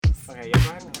Okay, yeah, go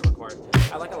ahead and hit record.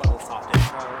 I like a little soft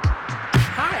intro.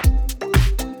 Hi!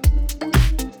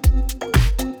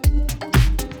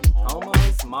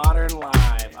 Almost Modern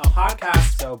Live, a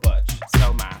podcast so butch,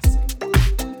 so mask.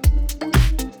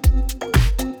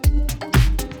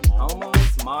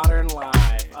 Almost Modern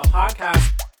Live, a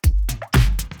podcast.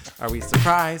 Are we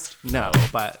surprised? No,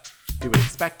 but do we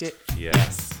expect it?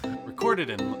 Yes. Recorded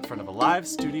in front of a live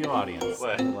studio audience.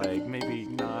 What? Like, maybe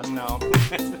not. No.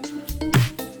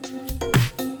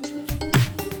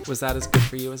 Was that as good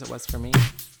for you as it was for me?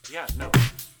 Yeah, no.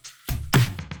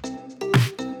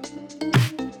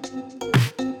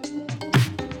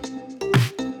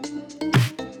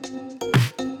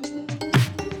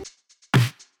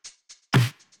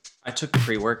 I took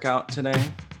pre-workout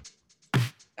today.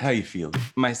 How you feel?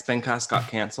 My spin class got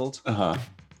canceled. Uh-huh.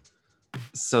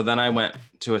 So then I went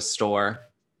to a store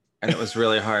and it was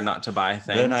really hard not to buy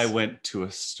things. Then I went to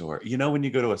a store. You know when you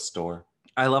go to a store?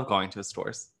 I love going to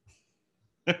stores.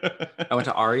 I went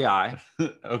to REI.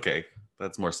 Okay,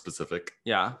 that's more specific.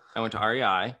 Yeah, I went to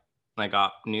REI and I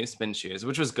got new spin shoes,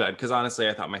 which was good because honestly,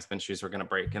 I thought my spin shoes were going to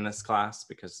break in this class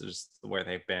because they're just where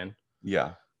they've been.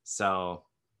 Yeah. So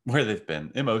Where they've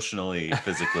been emotionally,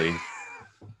 physically.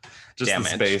 Just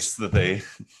Damaged. the space that they...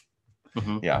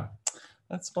 Mhm. Yeah.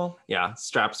 That's well. Yeah,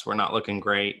 straps were not looking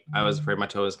great. I was afraid my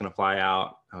toe was going to fly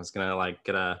out. I was going to like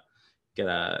get a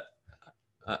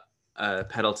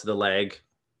pedal to the leg.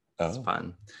 It's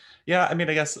fun. Yeah, I mean,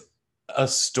 I guess a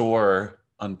store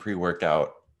on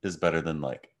pre-workout is better than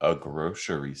like a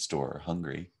grocery store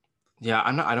hungry. Yeah,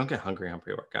 I don't get hungry on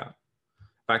pre-workout.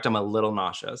 In fact, I'm a little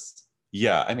nauseous.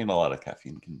 Yeah, I mean, a lot of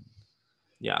caffeine can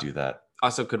Yeah. do that.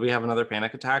 Also, could we have another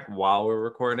panic attack while we're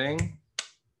recording?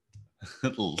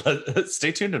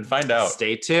 Stay tuned and find out.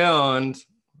 Stay tuned.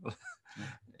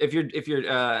 If you're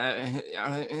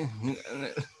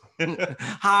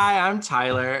Hi, I'm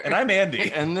Tyler. And I'm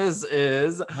Andy. And this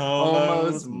is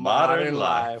Almost Modern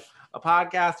Life, a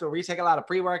podcast where we take a lot of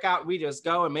pre-workout. We just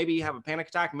go and maybe have a panic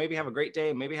attack, maybe have a great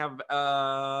day, maybe have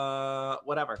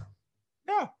whatever.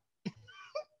 Yeah.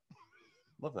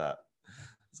 Love that.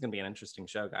 It's going to be an interesting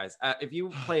show, guys. If you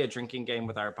play a drinking game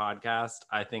with our podcast,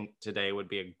 I think today would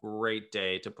be a great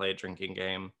day to play a drinking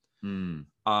game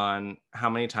on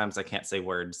how many times I can't say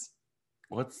words.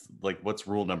 What's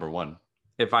rule number 1?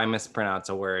 If I mispronounce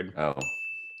a word Oh,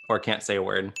 or can't say a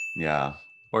word yeah.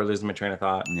 or lose my train of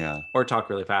thought Yeah. or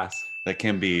talk really fast That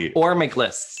can be... or make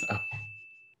lists.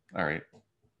 All right.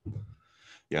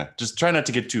 Yeah. Just try not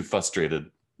to get too frustrated.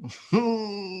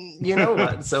 You know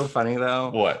what's so funny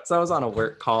though? What? So I was on a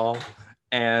work call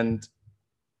and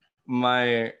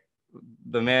the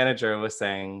manager was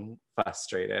saying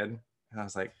frustrated. And I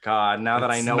was like, God, now that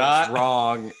I know it's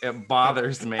wrong, it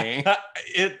bothers me.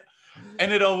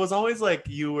 And it was always like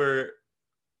you were...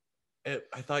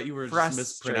 I thought you were just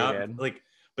mispronouncing. Like,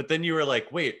 but then you were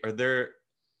like, wait, are there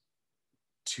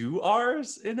 2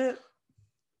 R's in it?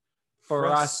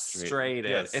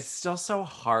 Frustrated. Yes. It's still so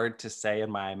hard to say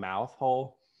in my mouth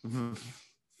hole.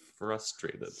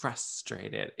 Frustrated.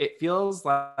 It feels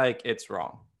like it's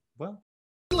wrong. Well,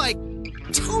 like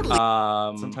totally.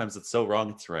 Sometimes it's so wrong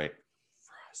it's right.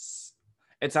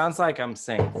 It sounds like I'm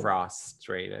saying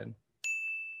frustrated.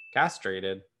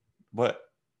 Castrated. What?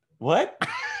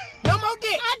 No more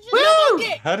dick. No more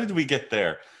dick. How did we get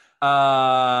there?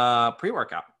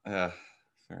 Pre-workout. Fair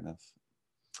enough.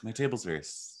 My table's very...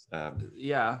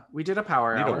 Yeah, we did a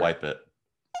power I need hour. to wipe it.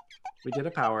 We did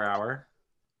a power hour.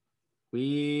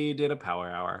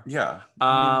 Yeah.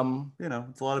 You know,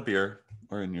 it's a lot of beer.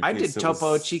 Or in your I case, did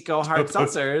Topo Chico hard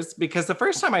seltzers because the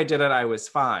first time I did it, I was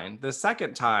fine. The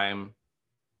second time,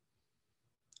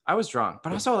 I was drunk.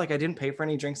 But also, like, I didn't pay for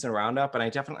any drinks in Roundup, and I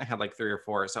definitely had like 3 or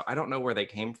 4. So I don't know where they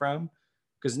came from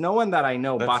because no one that I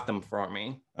know bought them for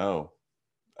me. Oh.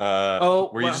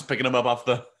 Were you just picking them up off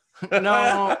the... No,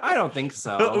 I don't think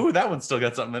so. Ooh, that one still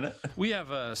got something in it. We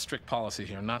have a strict policy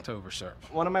here not to overserve.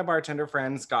 One of my bartender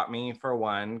friends got me for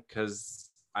one because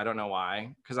I don't know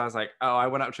why. Because I was like, I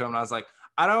went up to him and I was like,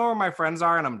 I don't know where my friends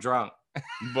are and I'm drunk.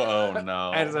 Oh,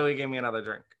 no. And so he gave me another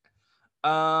drink.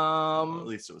 At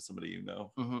least it was somebody you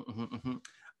know.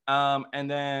 And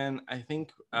then I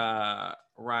think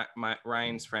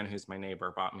Ryan's friend, who's my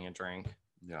neighbor, bought me a drink.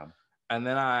 Yeah. And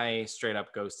then I straight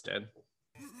up ghosted.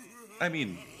 I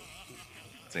mean,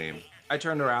 same. I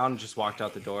turned around and just walked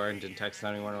out the door and didn't text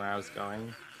anyone where I was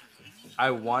going.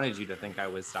 I wanted you to think I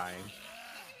was dying.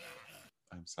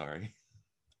 I'm sorry.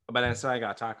 But then so I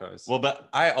got tacos. Well, but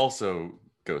I also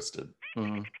ghosted.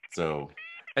 So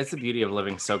it's the beauty of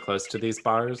living so close to these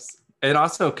bars. And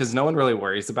also because no one really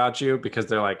worries about you because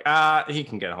they're like, he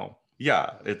can get home.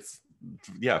 Yeah,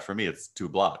 for me, it's 2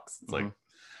 blocks. It's like,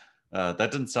 That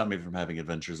didn't stop me from having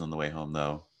adventures on the way home,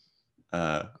 though.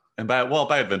 And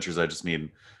by adventures, I just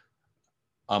mean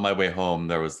on my way home,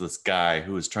 there was this guy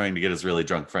who was trying to get his really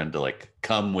drunk friend to like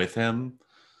come with him.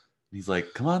 He's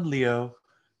like, "Come on, Leo,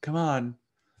 come on."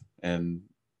 And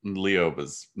Leo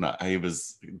was not, he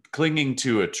was clinging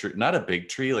to a tree, not a big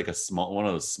tree, like one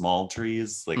of those small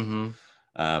trees, like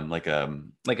like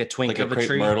a twink, like of a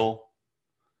tree. Myrtle.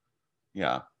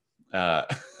 Yeah. A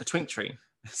twink tree.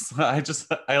 So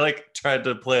I like tried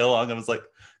to play along. I was like,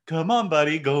 "Come on,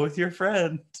 buddy, go with your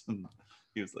friend." And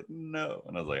he was like, "No."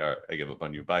 And I was like, "All right, I give up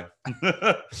on you. Bye."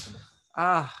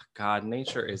 God,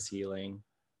 nature is healing.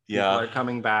 Yeah. People are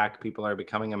coming back. People are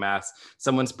becoming a mess.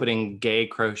 Someone's putting gay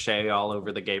crochet all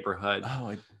over the gayborhood. Oh,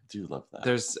 I do love that.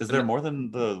 Is there more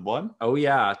than the one? Oh,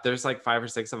 yeah. There's like 5 or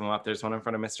 6 of them up. There's one in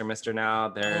front of Mr. now.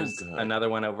 There's another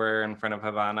one over in front of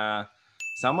Havana.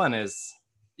 Someone is,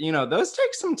 those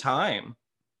take some time.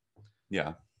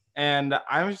 Yeah. And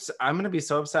I'm going to be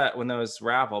so upset when those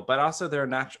ravel, but also they're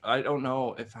natural. I don't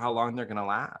know how long they're going to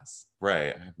last.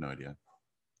 Right. I have no idea.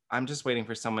 I'm just waiting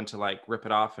for someone to like rip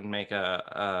it off and make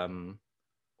a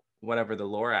whatever the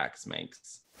Lorax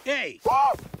makes. Hey!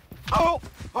 Oh!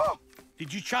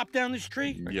 Did you chop down this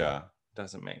tree? Yeah.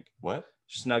 Doesn't make what?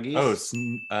 Snuggies.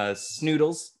 Oh,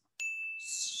 snoodles.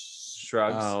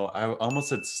 Shrugs. Oh, I almost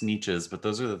said sneeches, but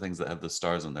those are the things that have the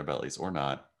stars on their bellies, or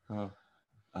not. Oh.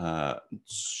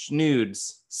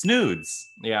 Snoods.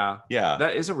 Yeah.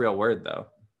 That is a real word, though.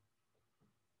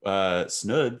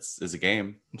 Snoods is a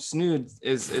game. Snoods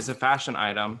is a fashion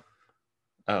item.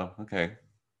 Oh, okay.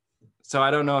 So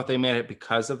I don't know if they made it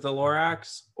because of the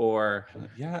Lorax or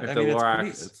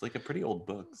it's like a pretty old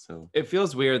book. So it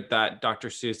feels weird that Dr.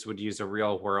 Seuss would use a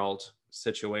real world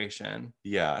situation.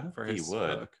 Yeah, I don't think he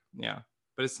would. Book. Yeah,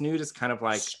 but a snood is kind of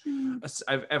like,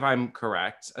 if I'm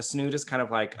correct, a snood is kind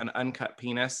of like an uncut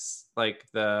penis, like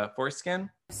the foreskin.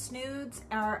 Snoods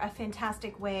are a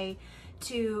fantastic way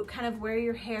to kind of wear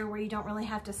your hair where you don't really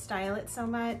have to style it so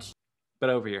much. But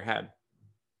over your head.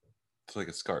 It's like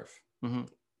a scarf. Mm-hmm.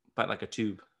 But like a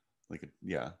tube. Like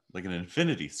an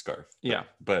infinity scarf. Yeah.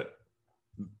 But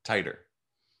tighter.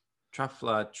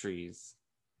 Truffla trees.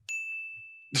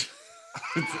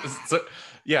 So,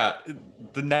 yeah.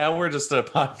 Now we're just a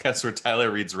podcast where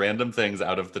Tyler reads random things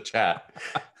out of the chat.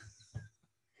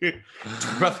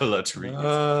 Truffla trees.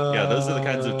 Yeah, those are the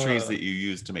kinds of trees that you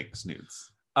use to make snoods.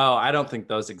 Oh, I don't think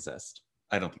those exist.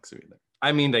 I don't think so either.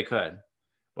 I mean, they could.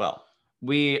 Well,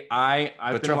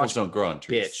 but truffles don't grow on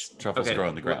trees. Bitch. Truffles grow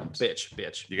on the ground.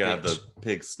 Bitch. You gotta have the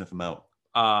pigs sniff them out.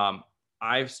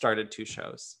 I've started 2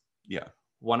 shows. Yeah.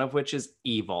 One of which is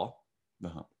Evil,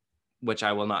 which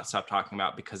I will not stop talking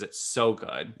about because it's so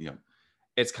good. Yeah.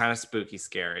 It's kind of spooky,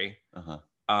 scary.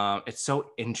 It's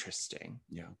so interesting.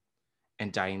 Yeah.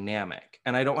 And dynamic.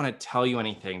 And I don't want to tell you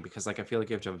anything because like I feel like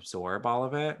you have to absorb all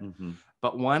of it. Mm-hmm.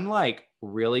 But one like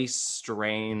really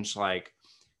strange like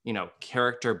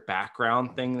character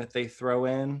background thing that they throw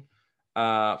in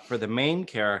for the main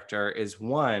character is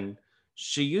one,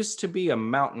 she used to be a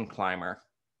mountain climber.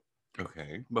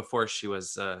 Okay. Before she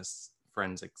was a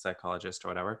forensic psychologist or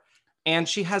whatever. And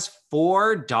she has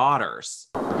 4 daughters.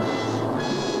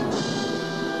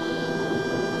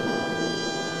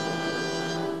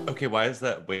 Okay, why is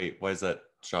that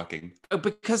shocking?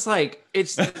 Because like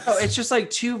it's just like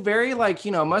 2 very like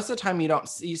most of the time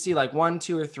you see like 1,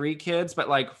 2, or 3 kids, but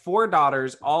like 4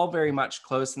 daughters, all very much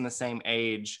close in the same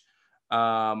age.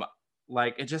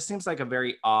 Like it just seems like a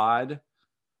very odd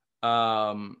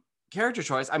character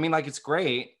choice. I mean, like it's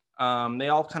great. They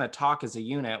all kind of talk as a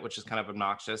unit, which is kind of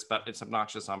obnoxious, but it's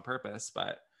obnoxious on purpose.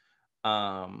 But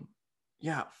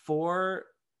 4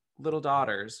 little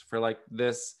daughters for like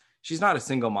this. She's not a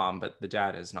single mom, but the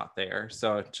dad is not there.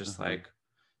 So it's just like,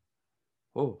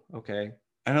 oh, okay.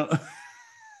 I don't.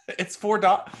 It's 4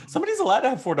 daughters. Somebody's allowed to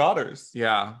have 4 daughters.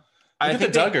 Yeah. I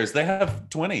think the Duggars, they have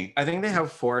 20. I think they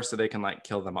have 4 so they can like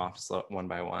kill them off one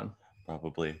by one.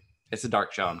 Probably. It's a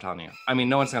dark show, I'm telling you. I mean,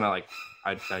 no one's gonna like.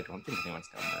 I don't think anyone's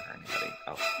gonna murder anybody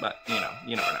else, but you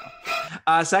never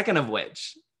know. Second of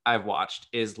which I've watched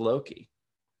is Loki.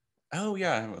 Oh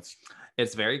yeah,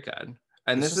 it's very good,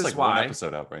 and this is like why 1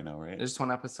 episode out right now, right? There's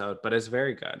 1 episode, but it's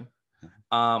very good.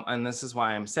 And this is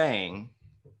why I'm saying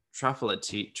truffle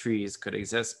trees could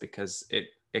exist because it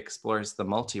explores the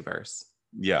multiverse.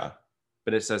 Yeah,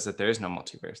 but it says that there is no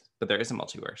multiverse, but there is a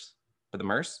multiverse. But the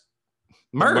Merce.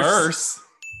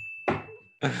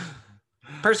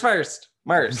 Purse first.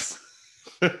 Merce.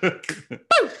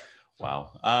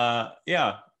 Wow.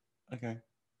 Yeah. Okay.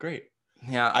 Great.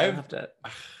 Yeah,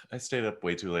 I stayed up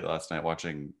way too late last night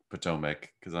watching Potomac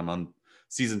because I'm on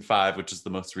season 5, which is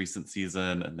the most recent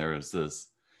season, and there was this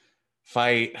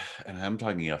fight, and I'm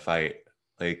talking a fight,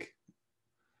 like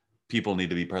people need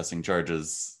to be pressing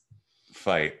charges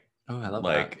fight. Oh, I love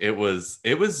Like that. it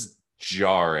was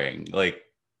jarring, like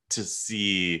to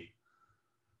see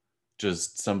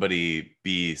just somebody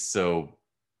be so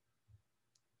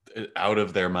out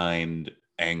of their mind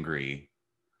angry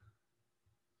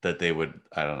that they would,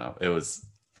 I don't know.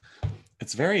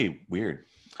 It's very weird.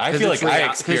 I feel like I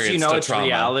experienced a it's trauma.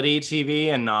 reality TV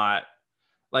and not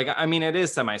like, I mean, it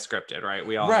is semi-scripted, right?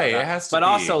 We all know Right, that. it has to but be.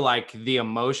 also like the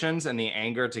emotions and the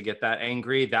anger to get that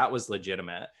angry, that was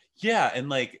legitimate. Yeah, and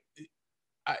like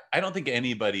I don't think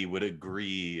anybody would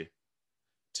agree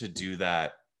to do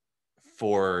that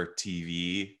for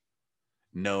TV,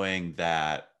 knowing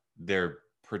that they're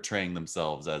portraying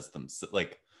themselves as them.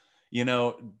 Like, you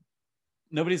know,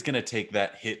 nobody's gonna take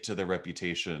that hit to their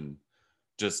reputation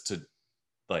just to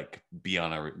like be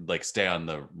on a like stay on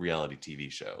the reality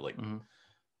TV show. Like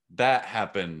that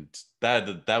happened.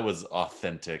 That was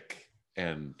authentic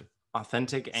and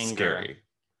Authentic anger. scary.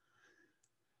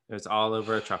 It was all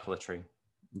over a truffle tree.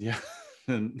 Yeah,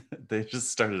 and they just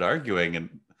started arguing,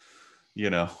 and you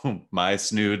know, my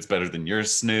snood's better than your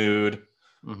snood.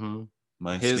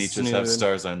 My sneetches have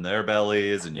stars on their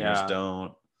bellies, and yours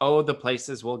don't. Oh, the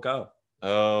places we'll go.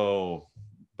 Oh,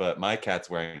 but my cat's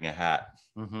wearing a hat.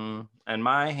 And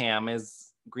my ham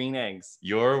is green eggs.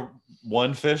 You're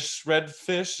one fish, red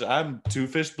fish. I'm two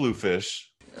fish, blue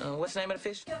fish. What's the name of the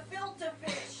fish? Gefilte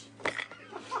fish.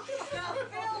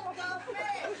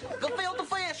 Gefilte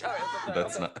fish. All right.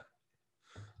 That's not.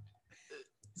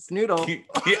 Snoodle.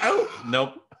 Oh,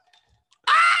 nope.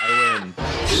 I win.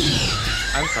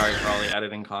 I'm sorry for all the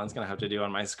editing Colin's gonna have to do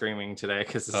on my screaming today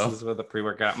because this is with a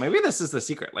pre-workout. Maybe this is the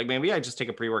secret. Like maybe I just take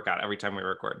a pre-workout every time we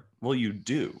record. Well, you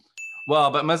do.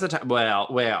 Well, but most of the time,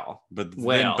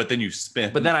 but then you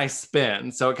spin. But then I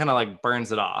spin, so it kind of like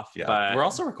burns it off. Yeah, but we're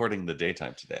also recording the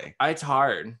daytime today. It's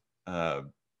hard. Yeah,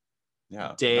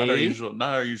 Day? not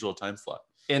our usual time slot.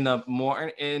 In the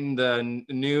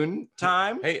noon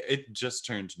time. Hey, it just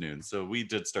turned noon, so we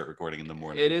did start recording in the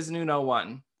morning. It is noon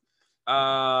 01.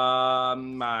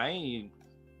 My.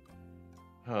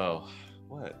 Oh,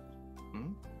 what?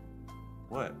 Hmm?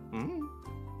 What? Hmm?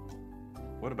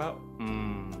 What about?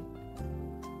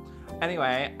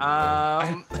 Anyway,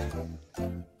 oh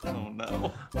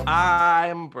no,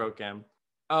 I'm broken.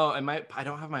 Oh, and I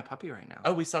don't have my puppy right now.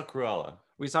 Oh, we saw Cruella.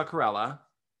 We saw Cruella.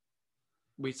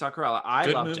 I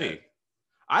Good loved movie. it.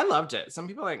 I loved it. Some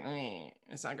people are like,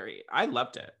 it's not great. I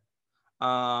loved it.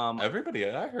 Everybody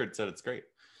I heard said it's great.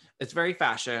 It's very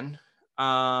fashion.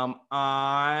 I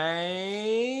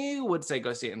would say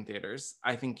go see it in theaters.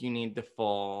 I think you need the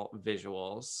full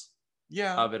visuals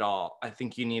of it all. I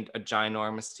think you need a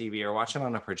ginormous TV or watch it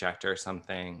on a projector or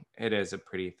something. It is a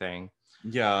pretty thing.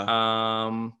 Yeah.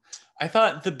 I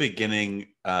thought the beginning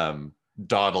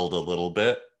dawdled a little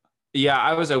bit. Yeah,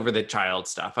 I was over the child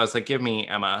stuff. I was like, give me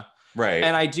Emma. Right.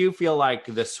 And I do feel like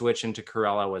the switch into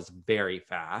Cruella was very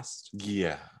fast.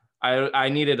 Yeah. I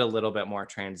needed a little bit more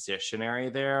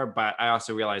transitionary there, but I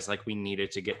also realized like we needed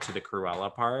to get to the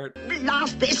Cruella part.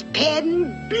 Blast this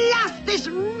pen! Blast this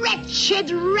wretched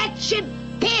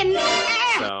pen!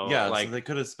 So so they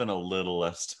could have spent a little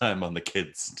less time on the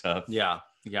kids stuff. Yeah,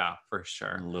 for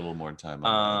sure. A little more time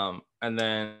on and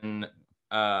then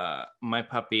my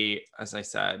puppy, as I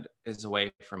said, is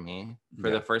away from me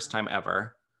for the first time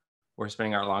ever. We're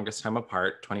spending our longest time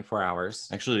apart, 24 hours.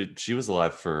 Actually, she was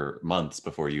alive for months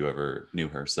before you ever knew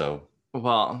her, so.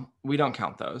 Well, we don't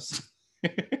count those.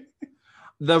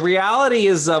 The reality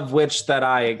is of which that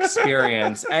I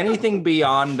experience. Anything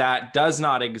beyond that does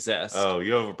not exist. Oh,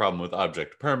 you have a problem with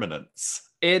object permanence.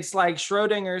 It's like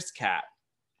Schrodinger's cat.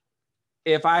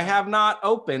 If I have not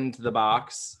opened the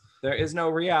box, there is no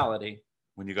reality.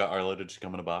 When you got Arlo, did she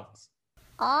come in a box?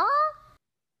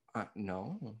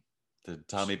 No. Did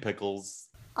Tommy Pickles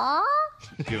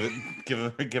give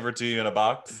her to you in a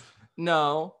box?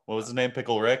 No. What was his name?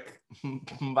 Pickle Rick?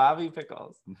 Bobby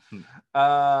Pickles.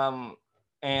 And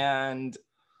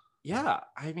yeah,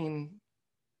 I mean,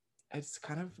 it's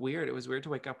kind of weird. It was weird to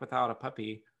wake up without a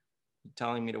puppy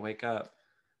telling me to wake up.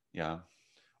 Yeah.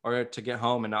 Or to get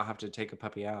home and not have to take a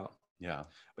puppy out. Yeah.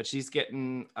 But she's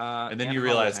getting and then you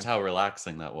realized how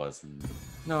relaxing that was. And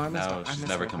no, I miss now she's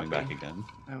never coming puppy. back again.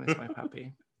 I miss my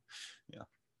puppy. Yeah.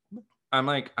 I'm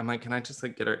like, can I just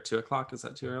like get her at 2:00? Is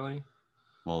that too early?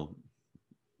 Well,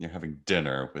 you're having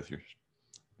dinner with your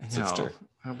sister.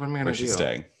 What am I gonna Where's do? she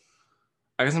staying?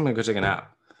 I guess I'm gonna go take a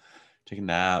nap. Take a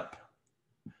nap.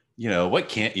 You know, what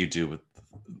can't you do with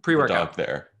Pre-workout the dog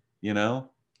there? You know?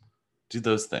 Do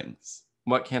those things.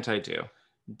 What can't I do?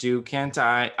 Can't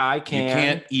I? I can. You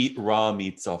can't eat raw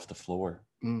meats off the floor.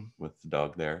 with the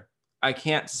dog there. I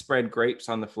can't spread grapes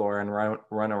on the floor and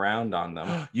run around on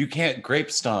them. You can't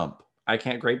grape stomp. I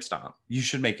can't grape stomp. You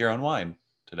should make your own wine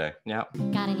today. Yeah.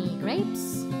 Got any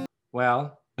grapes?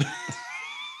 Well,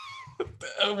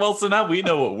 Well, so now we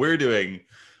know what we're doing.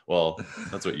 Well,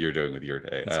 that's what you're doing with your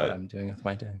day. that's what I'm doing with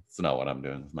my day. It's not what I'm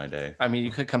doing with my day. I mean,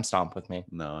 you could come stomp with me.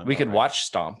 No, We could watch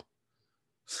Stomp.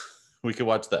 We could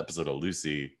watch the episode of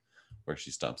Lucy where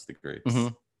she stomps the grapes.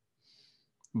 Mhm.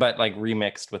 But like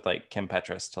remixed with like Kim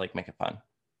Petras to like make it fun.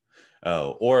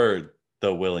 Oh, or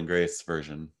the Will and Grace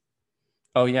version.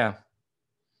 Oh yeah.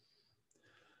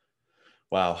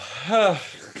 Wow.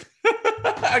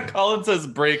 Colin says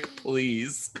break,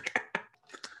 please.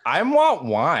 I want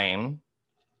wine.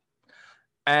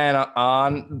 And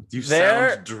on You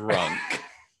there. sound drunk.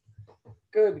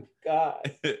 Good God.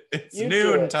 It's You do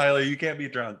noon, it. Tyler. You can't be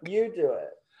drunk. You do it.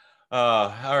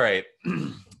 All right.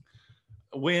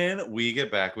 When we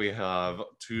get back, we have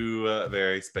two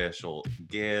very special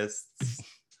guests.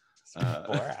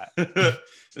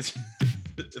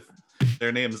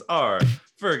 Their names are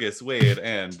Fergus Wade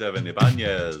and Devin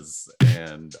Ibanez,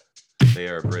 and they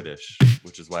are British,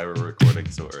 which is why we're recording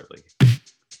so early.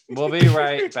 We'll be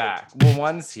right back. Well,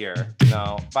 one's here.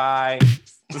 No. Bye.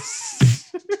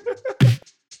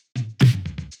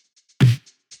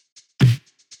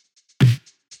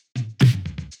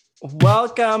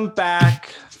 Welcome back,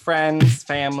 friends,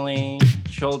 family,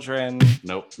 children.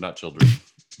 Nope, not children.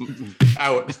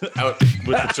 Out with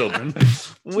the children.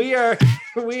 We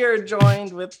are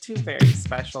joined with two very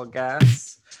special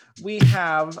guests. We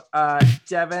have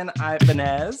Devin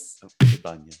Ibanez.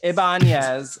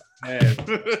 Ibanez.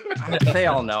 They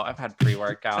all know I've had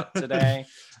pre-workout today.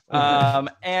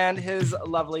 And his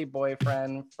lovely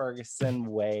boyfriend, Ferguson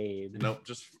Wade. Nope,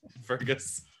 just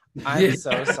Fergus. I'm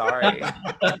so sorry.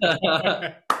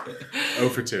 0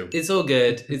 for 2. It's all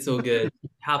good. It's all good.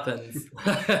 Happens.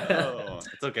 Oh,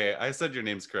 it's okay. I said your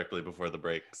names correctly before the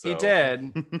break. So. He did.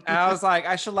 And I was like,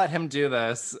 I should let him do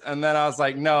this. And then I was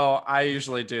like, no, I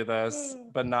usually do this,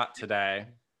 but not today.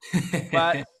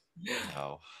 But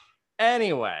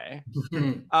anyway,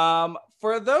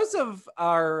 for those of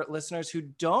our listeners who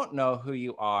don't know who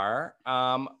you are,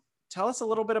 tell us a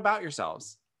little bit about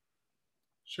yourselves.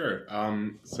 Sure.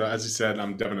 So as you said,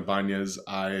 I'm Devin Ibanez.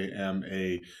 I am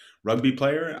a rugby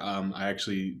player. I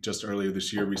actually just earlier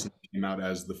this year recently came out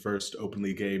as the first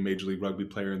openly gay Major League Rugby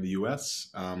player in the US.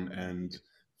 And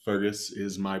Fergus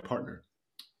is my partner.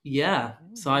 Yeah.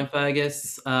 So I'm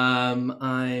Fergus.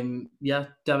 I'm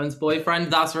Devin's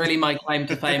boyfriend. That's really my claim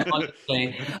to fame,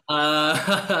 honestly.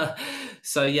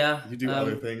 So yeah. You do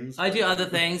other things. I do other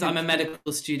things. I'm a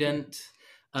medical student.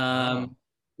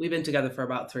 We've been together for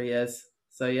about 3 years.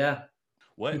 So yeah.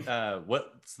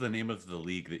 What's the name of the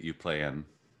league that you play in?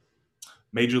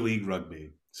 Major League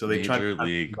Rugby. So they try to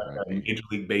League Major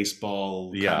League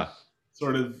Baseball. Yeah.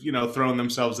 Sort of, throwing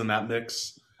themselves in that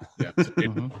mix. Yeah.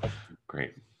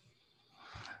 Great.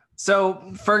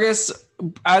 So Fergus,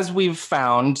 as we've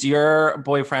found, your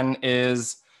boyfriend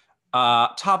is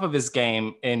top of his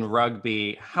game in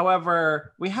rugby.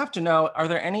 However, we have to know, are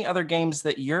there any other games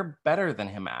that you're better than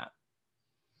him at?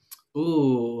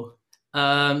 Ooh.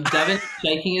 Devin's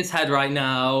shaking his head right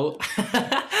now.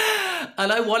 And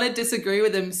I want to disagree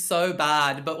with him so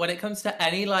bad, but when it comes to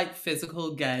any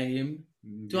physical game,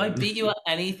 do I beat you at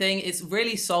anything? It's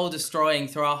really soul destroying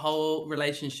through our whole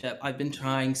relationship. I've been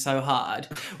trying so hard.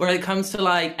 When it comes to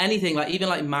anything,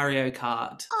 even Mario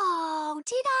Kart. Oh,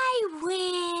 did I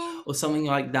win? Or something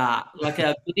like that.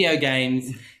 Video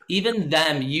games, even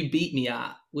them you beat me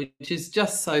at, which is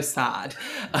just so sad.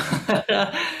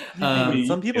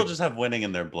 Some people just have winning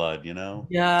in their blood,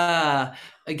 Yeah,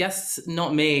 I guess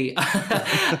not me.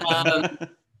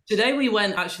 Today we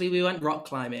went rock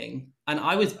climbing, and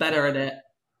I was better at it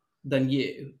than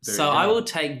you. So I will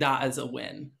take that as a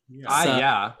win.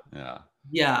 Yeah.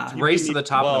 Yeah. Race to the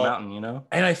top of the mountain,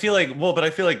 And I feel like,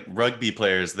 rugby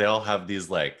players, they all have these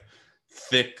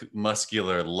thick,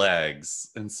 muscular legs.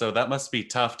 And so that must be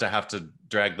tough to have to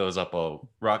drag those up a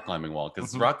rock climbing wall,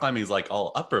 because rock climbing is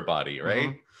all upper body, right?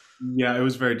 Mm-hmm. Yeah, it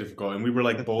was very difficult. And we were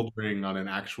bouldering on an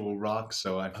actual rock.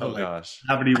 So I felt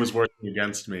gravity was working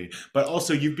against me. But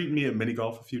also, you've beaten me at mini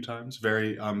golf a few times.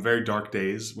 Very, very dark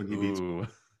days when you beat me.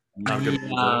 Not good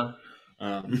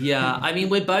Yeah, I mean,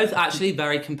 we're both actually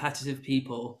very competitive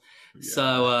people. Yeah.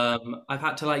 So I've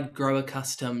had to grow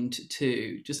accustomed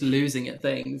to just losing at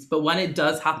things. But when it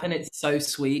does happen, it's so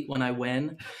sweet when I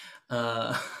win.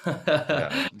 And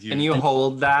you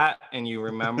hold that and you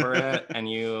remember it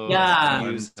and you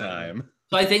use time.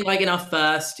 So I think like in our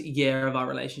first year of our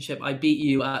relationship, I beat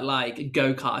you at like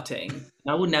go-karting.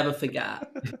 I will never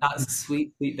forget that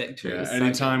sweet, sweet victory. Yeah, So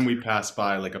anytime good. we pass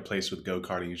by like a place with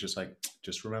go-karting, he's just like,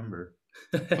 just remember,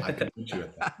 I can beat you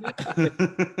at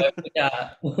that.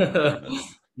 Yeah.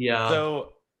 Yeah.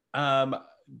 So,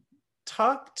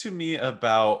 talk to me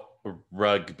about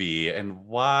rugby and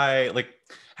why, like,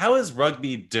 how is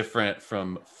rugby different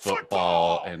from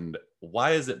football, and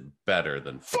why is it better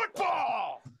than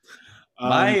football?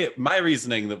 My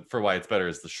reasoning for why it's better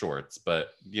is the shorts, but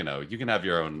you know, you can have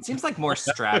your own. It seems like more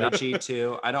strategy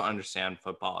too. I don't understand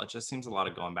football. It just seems a lot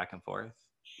of going back and forth.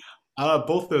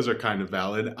 Both those are kind of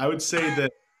valid. I would say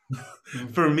that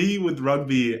for me with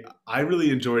rugby, I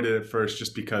really enjoyed it at first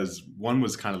just because one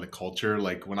was kind of the culture.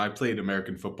 Like when I played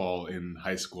American football in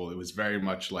high school, it was very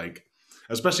much like,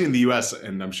 especially in the US,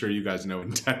 and I'm sure you guys know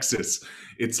in Texas,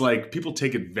 it's like people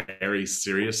take it very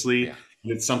seriously. Yeah.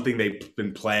 It's something they've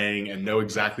been playing and know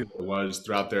exactly what it was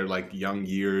throughout their like young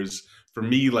years. For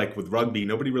me, like with rugby,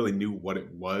 nobody really knew what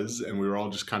it was, and we were all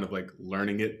just kind of like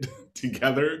learning it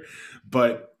together.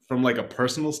 But from like a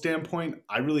personal standpoint,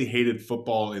 I really hated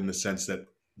football in the sense that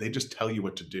they just tell you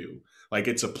what to do. Like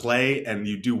it's a play and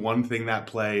you do one thing that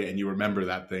play and you remember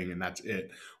that thing and that's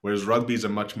it. Whereas rugby is a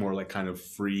much more like kind of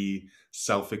free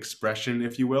self-expression,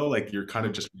 if you will. Like you're kind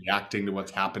of just reacting to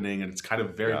what's happening and it's kind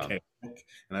of very chaotic.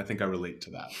 And I think I relate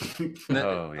to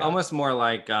that. Almost more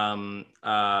like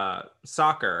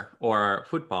soccer or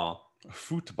football.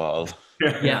 Football.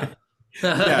 Yeah.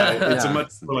 Yeah, it's a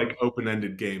much more like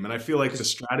open-ended game. And I feel like the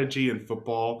strategy in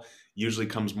football usually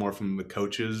comes more from the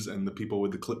coaches and the people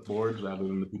with the clipboards rather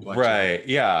than the people Right,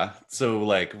 yeah. So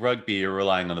like rugby, you're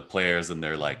relying on the players and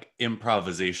their like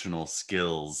improvisational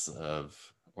skills of,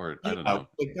 or I don't know.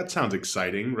 Like, that sounds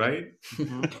exciting, right?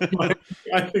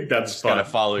 I think that's fun. Gotta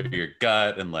follow your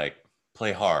gut and like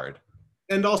play hard.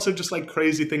 And also just like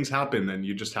crazy things happen and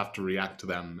you just have to react to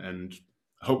them and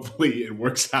hopefully it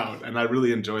works out. And I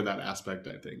really enjoy that aspect,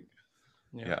 I think.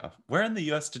 Yeah. Where in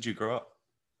the US did you grow up?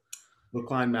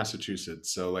 Brookline,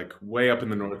 Massachusetts. So like way up in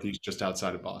the Northeast, just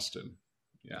outside of Boston.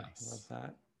 Yeah. Love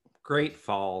that. Great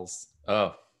Falls.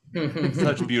 Oh,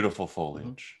 such beautiful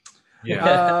foliage.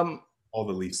 Yeah. All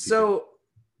the leaves. So,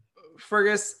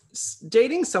 Fergus,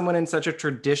 dating someone in such a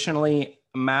traditionally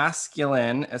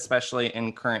masculine, especially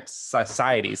in current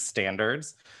society's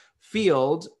standards,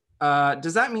 field,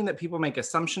 does that mean that people make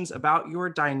assumptions about your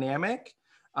dynamic?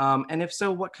 And if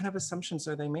so, what kind of assumptions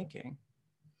are they making?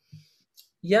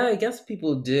 Yeah, I guess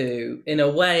people do in a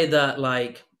way that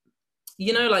like,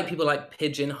 you know, like people like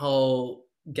pigeonhole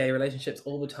gay relationships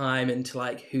all the time into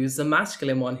like, who's the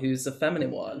masculine one, who's the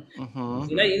feminine one? Mm-hmm.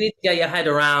 You know, you need to get your head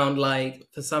around like,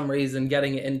 for some reason,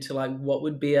 getting it into like, what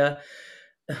would be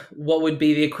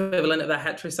the equivalent of a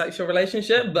heterosexual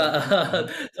relationship?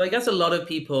 But so I guess a lot of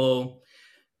people,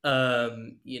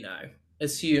 you know,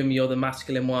 assume you're the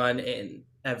masculine one in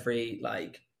every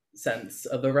like sense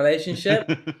of the relationship,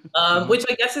 which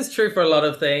I guess is true for a lot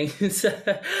of things.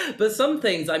 But some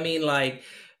things, I mean, like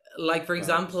for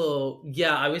example,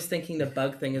 yeah, I was thinking the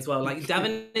bug thing as well. Like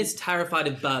Devin is terrified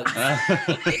of bugs.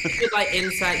 Like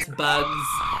insects, bugs,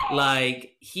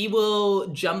 like he will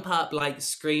jump up like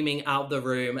screaming out the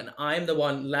room and I'm the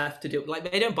one left to do it.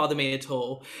 Like they don't bother me at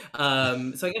all.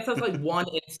 So I guess that's like one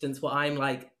instance where I'm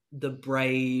like the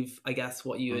brave, I guess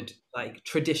what you would like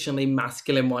traditionally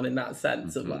masculine one in that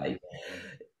sense of like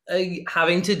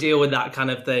having to deal with that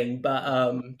kind of thing.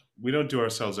 But we don't do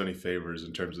ourselves any favors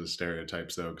in terms of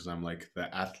stereotypes though, because I'm like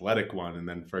the athletic one and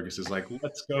then Fergus is like,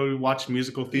 let's go watch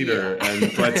musical theater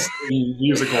and let's see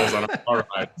musicals on a car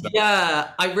ride. So.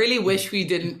 Yeah, I really wish we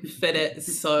didn't fit it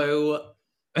so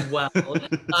well.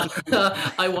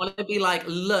 I want to be like,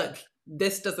 look,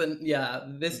 this doesn't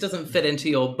fit into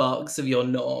your box of your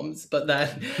norms. But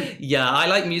then yeah, I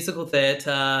like musical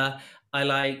theater. I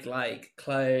like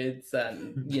clothes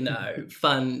and, you know,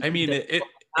 fun. I mean,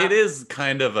 it is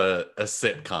kind of a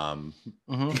sitcom.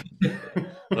 Mm-hmm.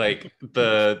 Like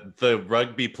the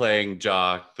rugby playing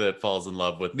jock that falls in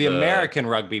love with the American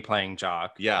rugby playing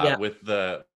jock. Yeah, with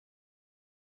the.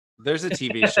 There's a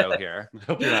TV show here. I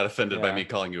hope you're not offended by me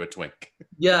calling you a twink.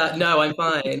 Yeah, no, I'm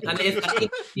fine. And if any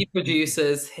TV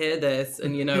producers hear this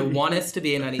and, you know, want us to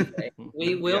be in anything,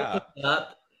 we will pick it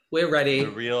up. We're ready.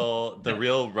 The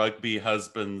real rugby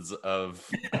husbands of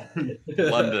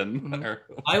London.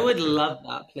 I would love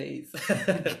that, please.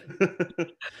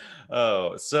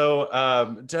 Oh,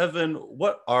 so Devin,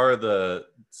 what are the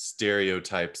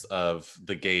stereotypes of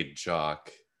the gay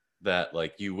jock that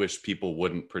like you wish people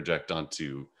wouldn't project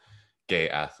onto gay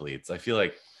athletes? I feel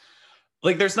like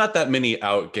there's not that many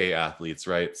out gay athletes,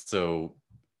 right? So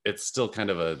it's still kind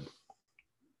of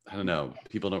I don't know.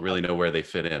 People don't really know where they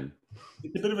fit in.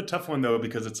 It's a bit of a tough one though,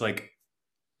 because it's like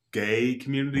gay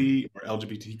community or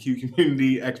LGBTQ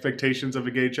community expectations of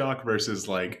a gay jock versus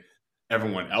like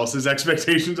everyone else's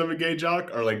expectations of a gay jock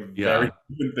are like very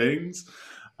different things.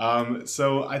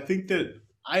 So I think that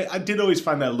I did always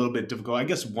find that a little bit difficult. I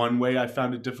guess one way I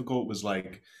found it difficult was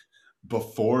like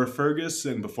before Fergus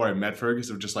and before I met Fergus,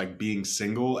 of just like being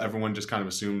single. Everyone just kind of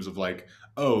assumes of like,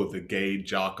 oh, the gay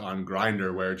jock on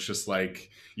Grindr, where it's just like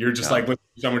you're just like with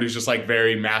someone who's just like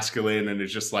very masculine and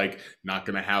is just like not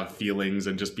gonna have feelings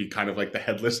and just be kind of like the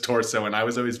headless torso. And I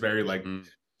was always very like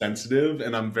sensitive,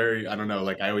 and I'm very, I don't know,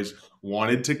 like I always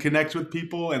wanted to connect with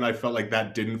people, and I felt like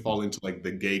that didn't fall into like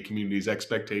the gay community's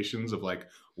expectations of like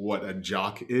what a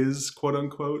jock is, quote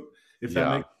unquote, if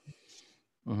that makes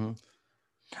sense.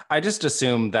 I just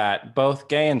assume that both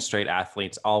gay and straight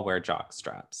athletes all wear jock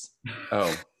straps.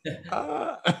 Oh.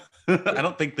 I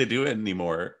don't think they do it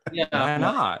anymore. Yeah, why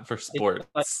not? For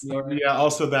sports. Yeah,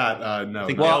 also that no.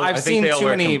 Well, I've seen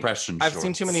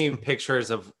too many pictures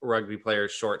of rugby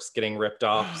players' shorts getting ripped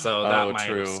off, so that might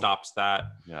have stopped that.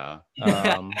 Yeah.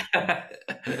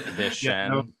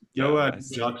 Vision. No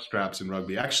jock straps in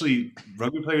rugby. Actually,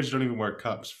 rugby players don't even wear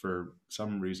cups for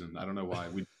some reason. I don't know why.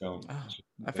 We don't.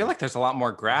 I feel like there's a lot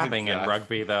more grabbing in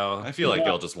rugby, though. I feel like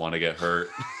y'all just want to get hurt.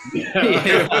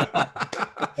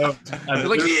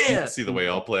 Like, see the way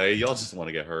I'll play. Y'all just want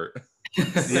to get hurt.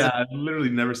 Yeah, I've literally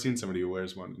never seen somebody who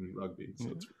wears one in rugby.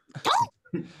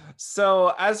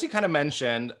 So as you kind of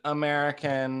mentioned,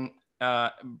 American,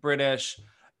 British,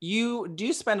 you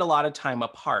do spend a lot of time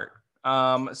apart.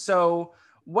 So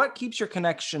what keeps your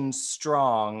connection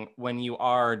strong when you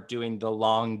are doing the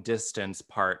long distance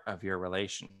part of your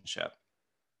relationship?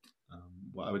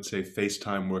 Well, I would say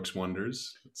FaceTime works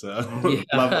wonders. It's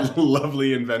a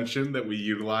lovely invention that we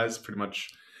utilize pretty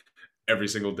much every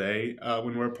single day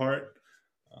when we're apart.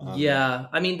 Yeah,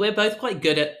 I mean, we're both quite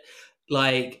good at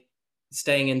like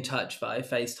staying in touch via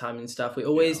FaceTime and stuff. We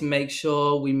always make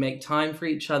sure we make time for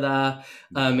each other.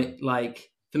 Like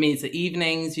for me, it's the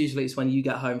evenings. Usually it's when you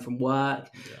get home from work.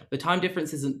 Yeah. The time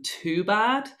difference isn't too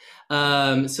bad.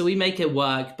 So we make it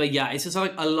work. But yeah, it's just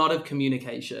like a lot of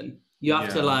communication. You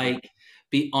have to like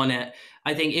be on it.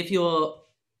 I think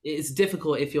it's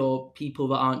difficult if you're people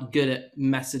that aren't good at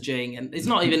messaging, and it's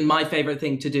not even my favorite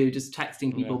thing to do, just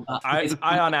texting people. But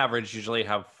I on average usually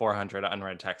have 400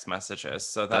 unread text messages,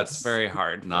 so that's very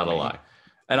hard. Not a lie.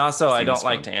 And also, I don't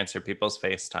like to answer people's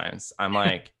FaceTimes. I'm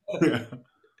like,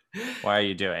 why are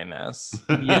you doing this?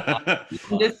 Yeah,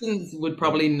 distance would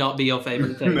probably not be your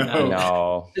favorite thing.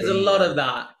 No. There's a lot of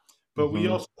that. But we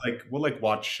also we'll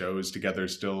watch shows together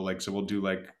still. So we'll do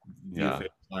FaceTime,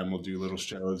 we'll do little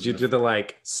shows. You do the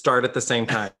start at the same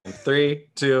time. 3,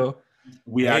 2.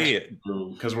 We actually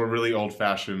do, because we're really old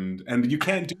fashioned, and you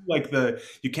can't do the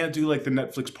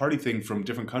Netflix party thing from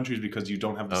different countries because you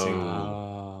don't have the same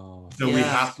rules. So we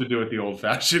have to do it the old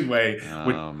fashioned way.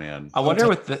 Oh man! I wonder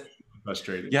with the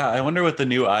frustrating. Yeah, I wonder with the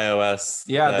new iOS.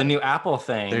 Yeah, the new Apple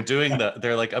thing. They're doing they're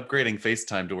upgrading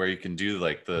FaceTime to where you can do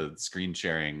the screen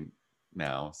sharing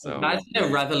now. So that's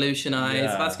gonna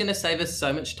revolutionize. That's gonna save us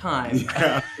so much time.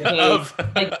 of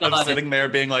sitting there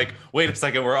being like, wait a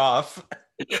second, we're off.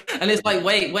 And it's like,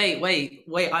 wait,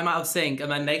 I'm out of sync,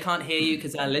 and then they can't hear you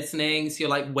because they're listening, so you're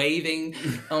like waving.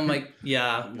 Oh my,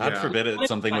 God forbid it's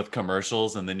something with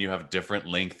commercials, and then you have different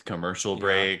length commercial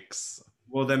breaks.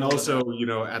 Well, then also,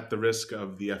 at the risk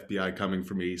of the FBI coming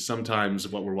for me, sometimes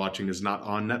what we're watching is not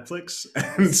on Netflix,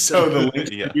 and so the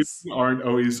links aren't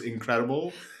always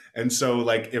incredible. And so,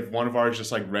 if one of ours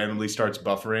just randomly starts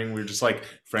buffering, we're just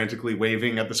frantically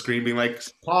waving at the screen, being like,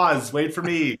 "Pause, wait for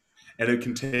me," and it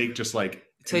can take just an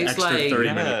extra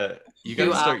 30 minutes. You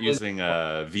gotta start using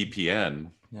a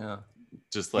VPN. Yeah,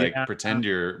 just pretend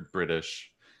you're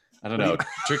British. I don't know.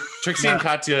 Trixie and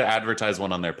Katya advertise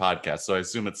one on their podcast, so I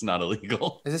assume it's not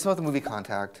illegal. Is this about the movie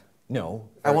Contact? No.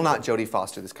 I will not Jodie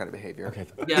Foster this kind of behavior. Okay.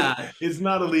 Yeah. It's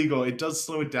not illegal. It does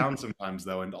slow it down sometimes,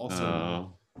 though, and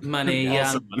also... Money,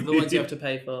 the ones you have to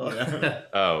pay for.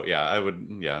 Oh, yeah, I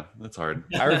would, that's hard.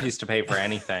 I refuse to pay for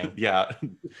anything. Yeah.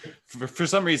 For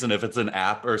some reason, if it's an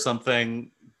app or something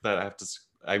that I have to...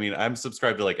 I mean, I'm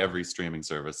subscribed to every streaming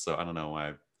service, so I don't know why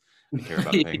I care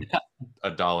about paying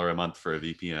 $1 a month for a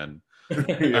VPN.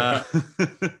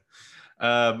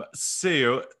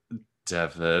 So,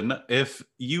 Devin, if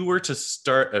you were to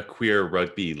start a queer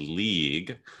rugby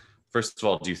league, first of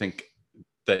all, do you think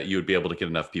that you would be able to get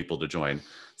enough people to join?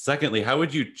 Secondly, how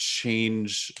would you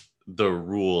change the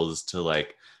rules to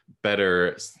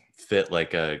better fit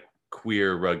a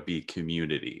queer rugby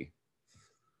community?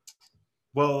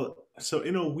 Well, so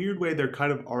in a weird way, there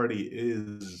kind of already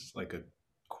is a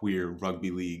queer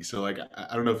rugby league. So like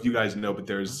I don't know if you guys know, but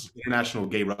there's International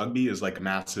Gay Rugby is like a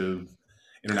massive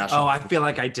international. Oh, I feel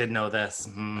like I did know this.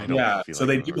 I don't Yeah, feel so like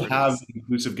they I do know what it have is.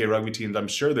 inclusive gay rugby teams. I'm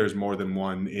sure there's more than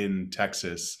one in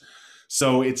Texas.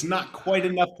 So it's not quite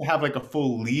enough to have like a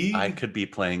full league. I could be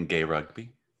playing gay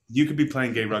rugby. You could be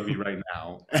playing gay rugby right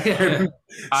now.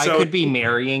 I So- could be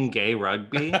marrying gay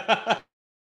rugby.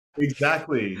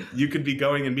 Exactly. You could be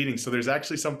going and meeting. So there's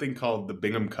actually something called the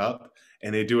Bingham Cup,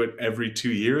 and they do it every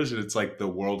 2 years, and it's like the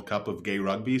World Cup of gay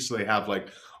rugby. So they have like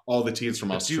all the teams from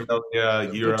But do- Australia,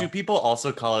 But Europe. do people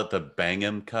also call it the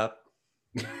Bangham Cup?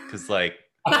 Because like,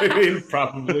 I mean,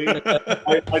 probably.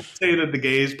 I'd say that the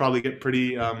gays probably get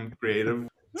pretty creative.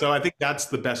 So I think that's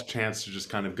the best chance to just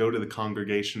kind of go to the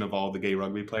congregation of all the gay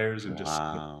rugby players and just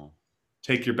wow.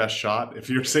 take your best shot if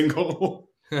you're single.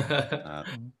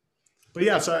 But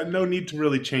yeah, so no need to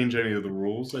really change any of the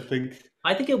rules, I think.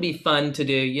 I think it'll be fun to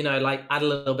do, you know, like add a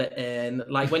little bit in,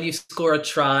 like when you score a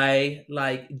try,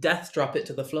 like death drop it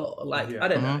to the floor. Like, I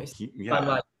don't know. Yeah. I'm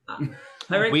like that.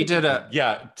 I reckon- We did a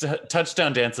Yeah,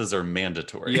 touchdown dances are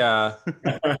mandatory. yeah.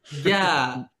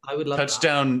 Yeah, I would love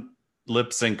Touchdown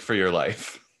lip sync for your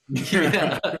life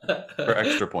that. for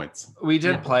extra points. We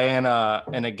did play in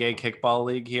a gay kickball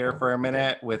league here for a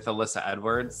minute with Alyssa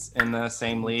Edwards in the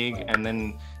same league, and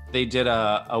then they did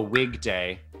a wig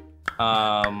day.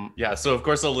 Yeah, so of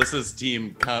course Alyssa's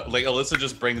team, like Alyssa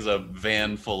just brings a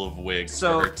van full of wigs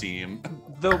So- for her team.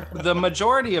 The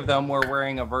majority of them were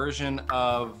wearing a version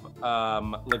of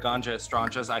Laganja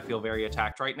Estrancha's I Feel Very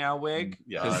Attacked Right Now wig,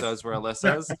 Yeah. because those were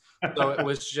Alyssa's. So it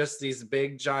was just these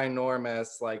big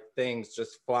ginormous like things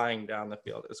just flying down the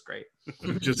field. It was great.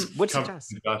 Just What's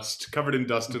it covered in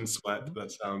dust and sweat.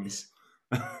 That sounds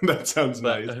that sounds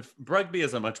But nice. rugby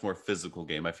is a much more physical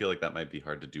game. I feel like that might be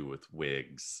hard to do with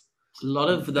wigs. A lot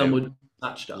of them would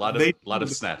snatched A up. lot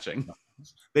of snatching.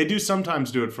 They do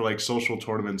sometimes do it for like social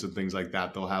tournaments and things like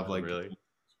that. They'll have like Really?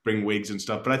 bring wigs and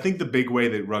stuff. But I think the big way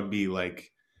that rugby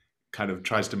like kind of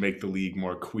tries to make the league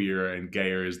more queer and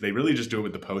gayer is they really just do it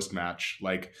with the post match.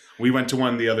 Like we went to we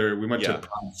went Yeah. to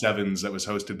Pride Sevens that was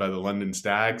hosted by the London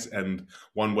Stags, and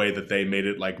one way that they made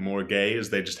it like more gay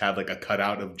is they just had like a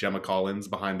cutout of Gemma Collins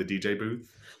behind the DJ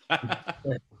booth.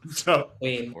 So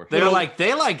Queen. They were like,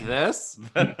 they like this.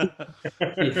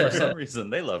 For some reason,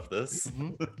 they love this.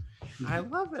 I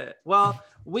love it. Well,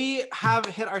 we have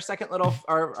hit our second little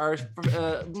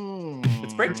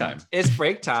It's break time. It's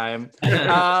break time.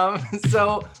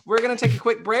 So we're gonna take a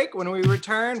quick break. When we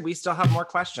return, we still have more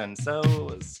questions.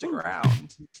 So stick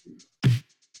around.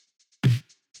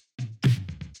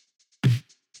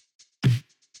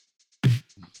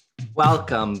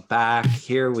 Welcome back.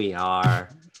 Here we are.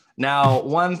 Now,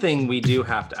 one thing we do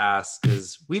have to ask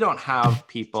is we don't have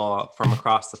people from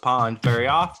across the pond very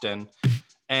often.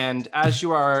 And as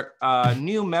you are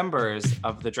new members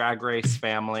of the Drag Race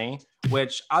family,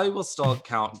 which I will still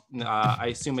count, I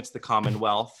assume it's the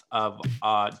Commonwealth of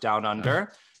Down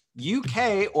Under,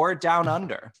 UK or Down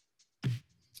Under?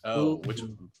 Oh, which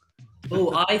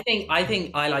Oh, I think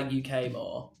I like UK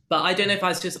more. But I don't know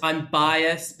if I'm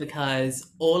biased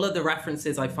because all of the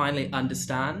references I finally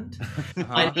understand.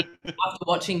 After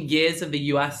watching years of the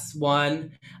US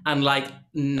one and like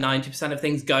 90% of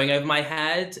things going over my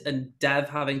head and Dev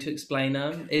having to explain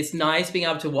them, it's nice being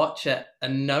able to watch it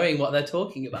and knowing what they're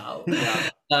talking about.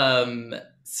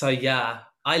 So yeah,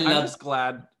 I'm love. just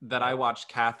glad that I watched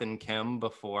Kath and Kim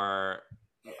before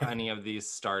any of these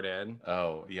started.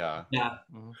 Oh, yeah. Yeah,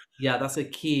 yeah, that's a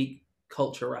key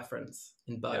culture reference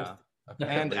in both. Yeah.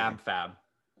 And Ab Fab.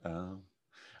 I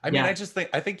mean, Yeah.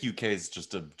 I think UK is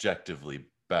just objectively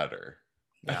better.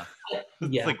 Yeah.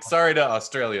 Yeah. Like, sorry to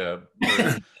Australia.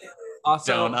 for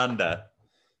Also, Down Under.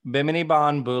 Bimini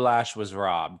Bon Boulash was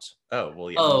robbed. Oh,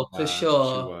 well, yeah. Oh, for she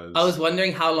sure. was. I was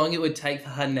wondering how long it would take for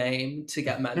her name to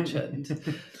get mentioned.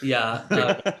 Yeah.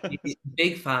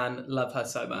 Big fan. Love her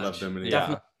so much. Love Bimini.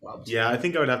 Definitely loved. Yeah, I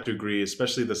think I would have to agree,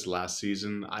 especially this last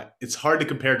season. It's hard to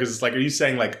compare because it's like, are you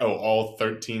saying like, oh, all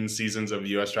 13 seasons of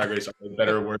US Drag Race are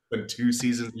better or worse than 2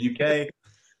 seasons of UK?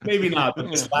 Maybe not,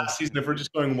 but this last season, if we're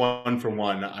just going one for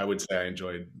one, I would say I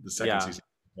enjoyed the second Yeah. season.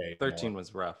 of UK 13 more.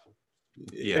 was rough.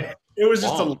 Yeah. It was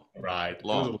just a Long. long ride. It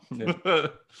Long. was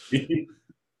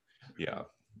Yeah.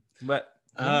 But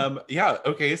Yeah.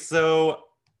 Okay. So,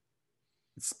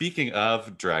 speaking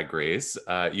of Drag Race,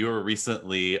 you were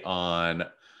recently on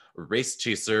Race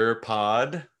Chaser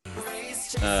Pod,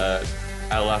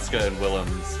 Alaska and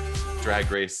Willem's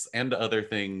Drag Race and Other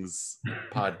Things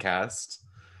podcast.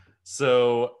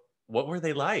 So, what were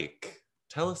they like?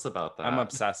 Tell us about that. I'm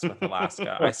obsessed with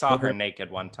Alaska. I saw her naked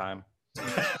one time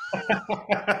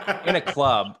in a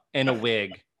club, in a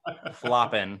wig,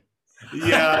 flopping.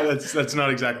 Yeah, that's not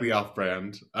exactly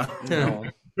off-brand. No.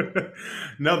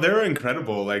 No, they're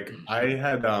incredible. Like I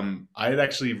had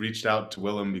actually reached out to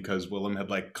Willem because Willem had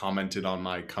like commented on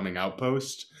my coming out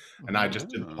post, and I just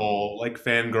did the whole like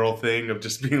fangirl thing of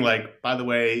just being like, by the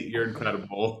way, you're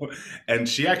incredible. And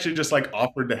she actually just like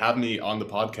offered to have me on the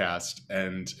podcast,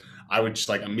 and I would just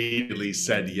like immediately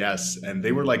said yes. And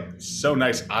they were like so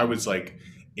nice. I was like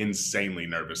insanely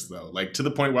nervous though, like to the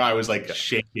point where I was like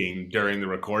shaking during the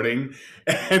recording.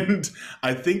 And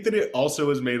I think that it also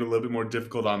was made a little bit more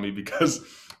difficult on me because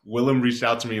Willem reached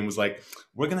out to me and was like,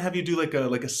 we're gonna have you do like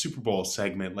a Super Bowl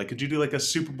segment, like could you do like a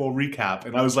Super Bowl recap?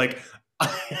 And I was like, I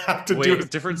have to do a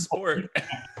different sport.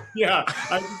 Yeah,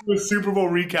 I do a Super Bowl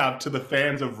recap to the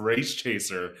fans of Race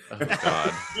Chaser. Oh,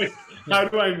 God. How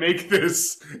do I make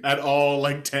this at all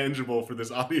like tangible for this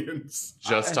audience?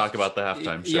 Just talk about the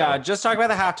halftime show. Yeah, just talk about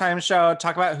the halftime show.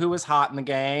 Talk about who was hot in the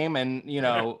game, and you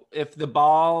know if the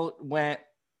ball went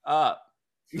up.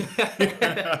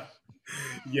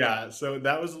 Yeah, so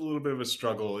that was a little bit of a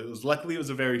struggle. Luckily it was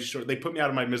a very short. They put me out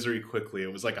of my misery quickly.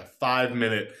 It was like a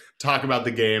 5-minute talk about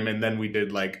the game, and then we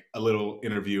did like a little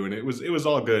interview, and it was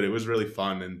all good. It was really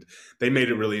fun, and they made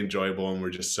it really enjoyable, and we're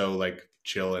just so like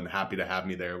chill and happy to have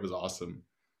me there. It was awesome.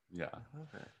 Yeah.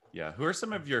 Okay. Yeah. Who are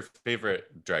some of your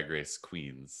favorite Drag Race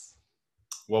queens?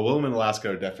 Well, Willem and Alaska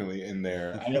are definitely in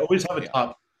there. I always have a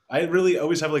top. I really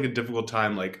always have like a difficult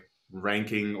time like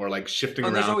ranking or like shifting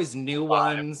around. There's always new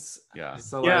ones. Yeah.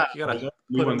 So like you gotta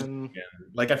put them in.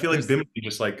 Like I feel like Bimini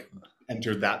just like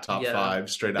entered that top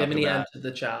 5 straight out. Bimini the bat. entered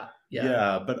the chat.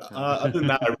 Yeah, but other than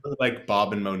that, I really like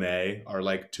Bob and Monet are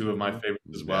like two of my favorites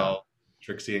as well.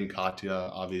 Trixie and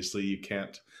Katya, obviously, you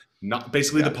can't not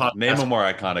basically the podcast. Name a more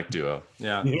iconic duo.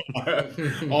 Yeah.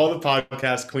 All the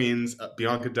podcast queens,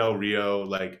 Bianca Del Rio,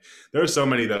 like there are so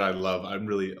many that I love. I'm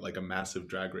really like a massive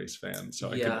Drag Race fan,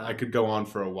 so I could go on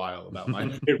for a while about my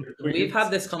favorite queens. We've had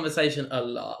this conversation a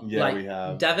lot. Yeah, like, we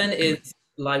have. Devin is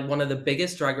like one of the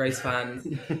biggest Drag Race fans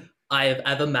I have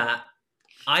ever met.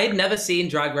 I had never seen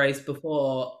Drag Race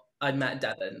before I met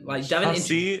Devin. Like Devin.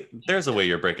 See, there's a way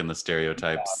you're breaking the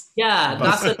stereotypes. Yeah,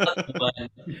 that's another one.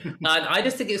 And I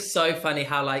just think it's so funny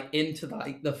how like into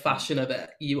like the fashion of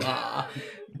it you are,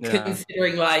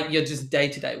 considering like you're just day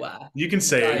to day wear. You can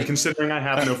say it, considering I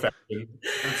have no fashion.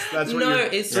 That's what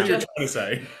you're trying to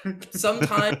say.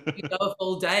 Sometimes you go a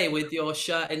full day with your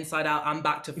shirt inside out and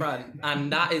back to front,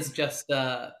 and that is just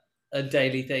a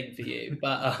daily thing for you.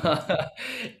 But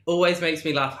always makes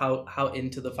me laugh how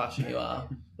into the fashion you are.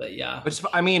 But yeah. Which,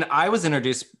 I mean, I was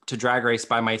introduced to Drag Race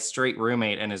by my straight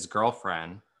roommate and his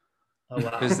girlfriend. Oh, wow.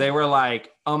 Because they were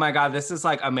like, oh my God, this is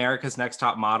like America's Next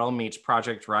Top Model meets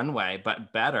Project Runway,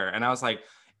 but better. And I was like,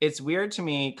 it's weird to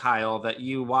me, Kyle, that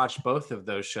you watch both of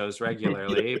those shows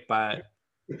regularly, but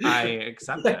I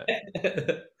accept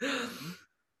it.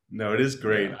 No, it is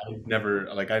great. I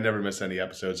never miss any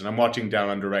episodes. And I'm watching Down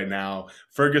Under right now.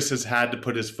 Fergus has had to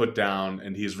put his foot down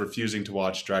and he's refusing to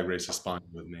watch Drag Race España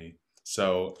with me.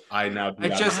 So I now do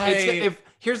that.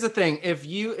 Here's the thing. If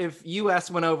US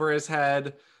went over his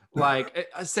head, like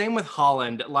same with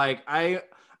Holland. Like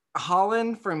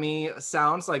Holland for me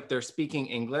sounds like they're speaking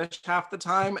English half the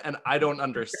time and I don't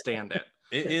understand it.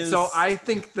 It is. So I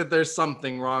think that there's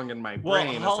something wrong in my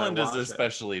brain. Well, Holland is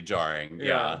especially jarring.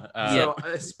 Yeah. So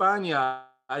España,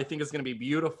 I think is going to be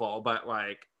beautiful, but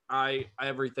like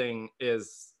everything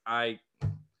is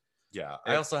Yeah,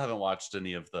 I also haven't watched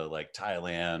any of the like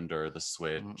Thailand or the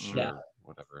Switch or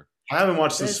whatever. I haven't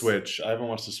watched the Switch. I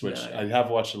have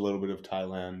watched a little bit of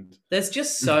Thailand. There's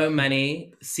just so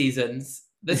many seasons.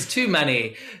 There's too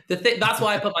many. That's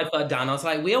why I put my foot down. I was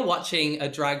like, we are watching a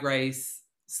Drag Race,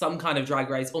 some kind of Drag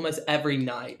Race almost every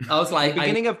night. I was like,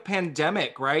 beginning of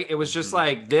pandemic, right? It was just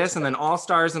like this and then All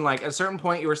Stars, and like at a certain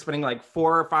point you were spending like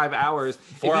 4 or 5 hours.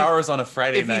 4 hours on a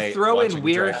Friday night. If you throw in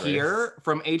We're Here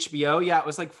from HBO, it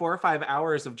was like 4 or 5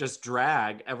 hours of just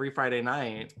drag every Friday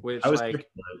night, which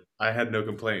I had no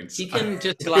complaints. You can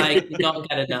just like not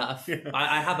get enough.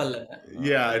 I have a limit.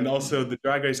 Yeah, and also the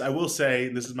Drag Race, I will say,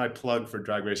 this is my plug for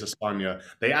Drag Race España.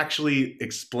 They actually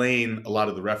explain a lot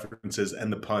of the references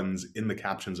and the puns in the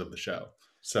captions of the show.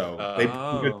 So they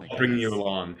bring you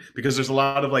along because there's a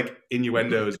lot of like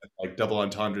innuendos and like double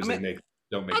entendres they make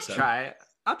don't make sense.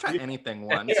 I'll try anything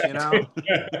once, you know?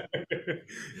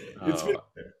 It's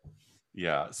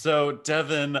Yeah. So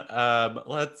Devin,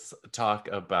 let's talk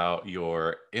about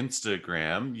your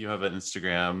Instagram. You have an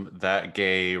Instagram, That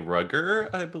Gay Rugger,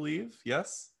 I believe.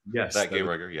 Yes. Yes. That Gay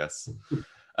Rugger. Yes.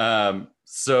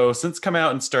 So since coming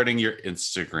out and starting your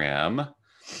Instagram,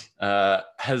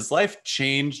 has life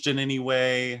changed in any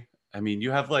way? I mean,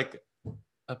 you have like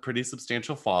a pretty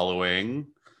substantial following.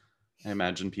 I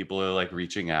imagine people are like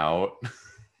reaching out.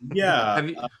 Yeah.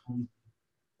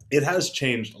 It has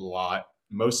changed a lot,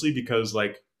 mostly because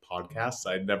like podcasts,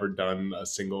 I'd never done a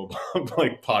single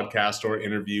like podcast or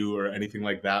interview or anything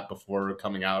like that before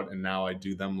coming out. And now I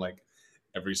do them like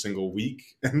every single week.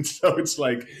 And so it's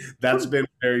like, that's been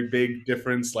a very big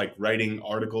difference. Like writing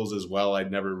articles as well.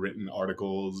 I'd never written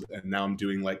articles, and now I'm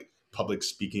doing like public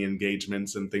speaking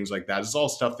engagements and things like that. It's all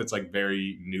stuff that's like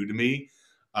very new to me.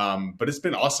 But it's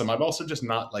been awesome. I've also just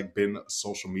not like been a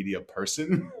social media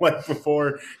person. Like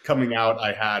before coming out,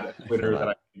 I had a Twitter that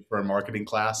I used for a marketing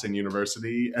class in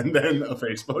university, and then a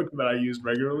Facebook that I used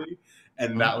regularly,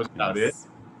 and that was about it.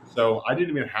 So I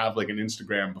didn't even have like an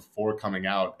Instagram before coming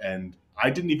out, and I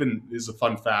didn't even, this is a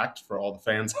fun fact for all the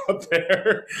fans out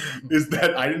there, is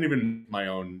that I didn't even my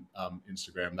own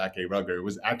Instagram, That Gay Rugger. It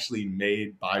was actually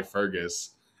made by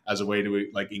Fergus as a way to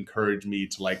like encourage me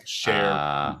to like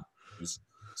share.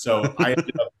 So I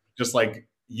ended up just like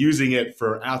using it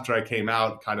for after I came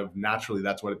out, kind of naturally,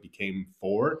 that's what it became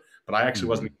for. But I actually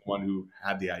wasn't the one who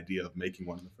had the idea of making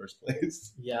one in the first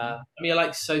place. Yeah. I mean, you're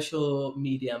like social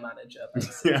media manager,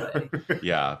 basically.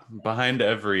 Yeah. Behind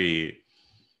every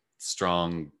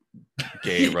strong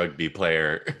gay rugby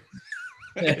player.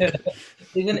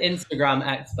 He's an Instagram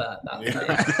expert.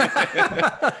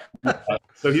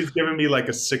 So he's given me like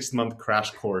a 6-month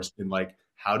crash course in like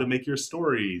how to make your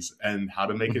stories and how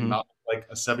to make it not like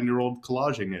a 7-year-old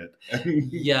collaging it.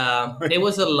 Yeah, it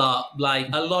was a lot. Like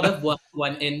a lot of work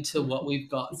went into what we've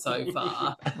got so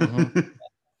far.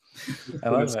 I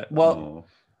love it. Well,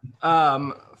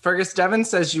 Fergus, Devin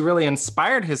says you really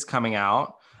inspired his coming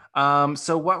out.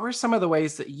 So what were some of the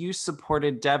ways that you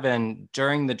supported Devin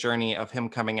during the journey of him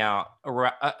coming out,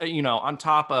 on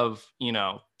top of,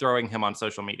 throwing him on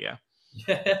social media?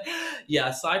 Yeah,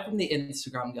 aside from the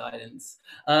Instagram guidance,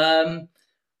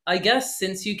 I guess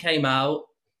since you came out,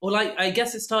 or like I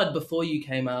guess it started before you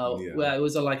came out, where it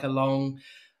was a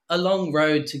long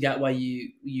road to get where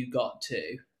you got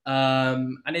to,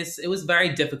 and it was very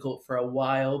difficult for a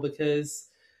while because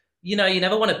you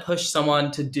never want to push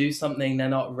someone to do something they're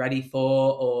not ready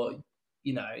for, or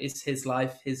it's his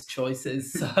life, his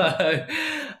choices. So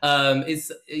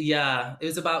it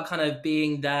was about kind of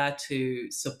being there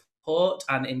to support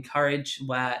and encourage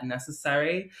where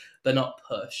necessary, but not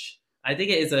push. I think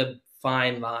it is a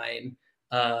fine line,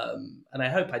 and I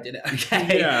hope I did it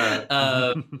okay.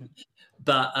 Yeah.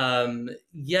 But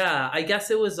I guess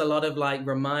it was a lot of like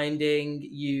reminding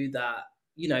you that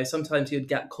sometimes you'd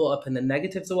get caught up in the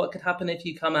negatives of what could happen if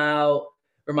you come out,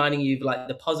 reminding you of like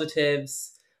the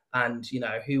positives and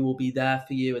who will be there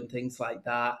for you and things like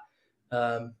that.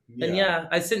 And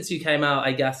since you came out,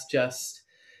 I guess just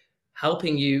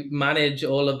helping you manage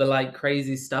all of the like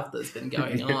crazy stuff that's been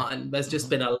going on. There's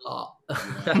just been a lot.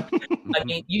 I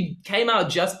mean, you came out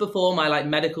just before my like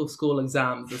medical school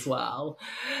exams as well.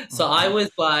 So I was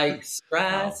like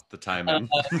stressed. The timing.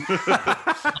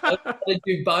 I wanted to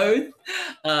do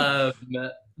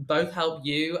both help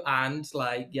you and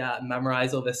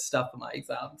memorize all this stuff for my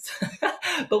exams.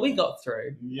 But we got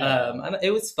through. And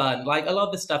it was fun. Like a lot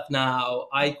of the stuff now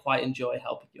I quite enjoy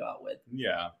helping you out with.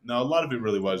 Yeah. No, a lot of it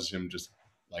really was him just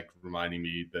like reminding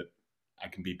me that I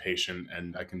can be patient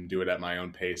and I can do it at my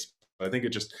own pace. But I think it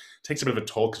just takes a bit of a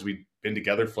toll because we'd been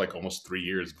together for like almost 3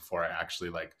 years before I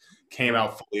actually like came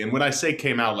out fully. And when I say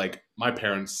came out, like my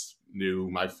parents knew,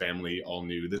 my family all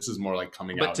knew. This is more like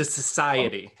coming out. But to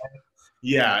society.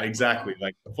 Yeah, exactly.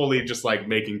 Like fully just like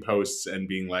making posts and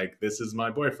being like, this is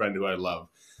my boyfriend who I love.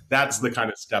 That's the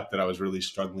kind of step that I was really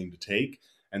struggling to take.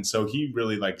 And so he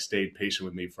really like stayed patient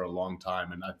with me for a long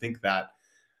time. And I think that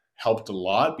helped a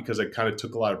lot because I kind of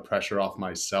took a lot of pressure off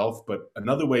myself. But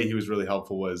another way he was really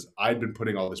helpful was I'd been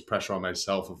putting all this pressure on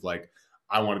myself of like,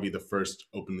 I want to be the first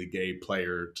openly gay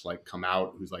player to like come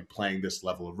out who's like playing this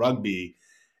level of rugby.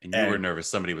 And you were nervous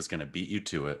somebody was going to beat you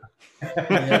to it.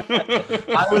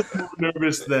 I was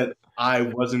nervous that I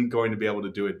wasn't going to be able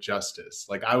to do it justice.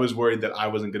 Like I was worried that I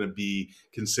wasn't going to be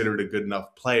considered a good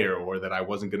enough player or that I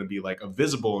wasn't going to be like a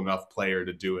visible enough player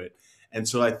to do it. And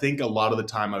so I think a lot of the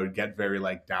time I would get very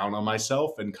like down on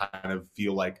myself and kind of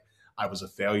feel like I was a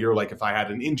failure. Like if I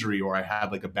had an injury or I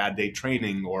had like a bad day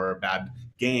training or a bad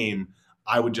game,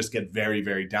 I would just get very,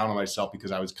 very down on myself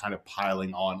because I was kind of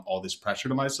piling on all this pressure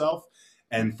to myself.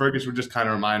 And Fergus would just kind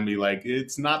of remind me, like,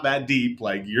 it's not that deep.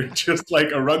 Like, you're just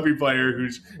like a rugby player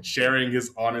who's sharing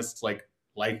his honest, like,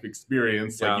 life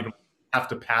experience. Like, you don't have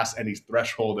to pass any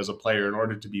threshold as a player in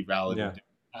order to be valid. Yeah.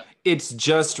 It's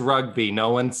just rugby. No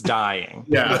one's dying.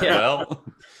 Yeah. Well,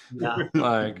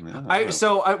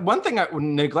 Yeah. One thing I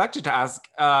neglected to ask,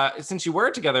 since you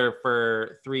were together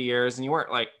for 3 years and you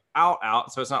weren't like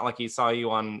out, so it's not like he saw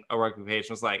you on a rugby page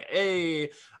and was like, hey,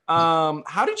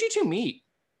 how did you two meet?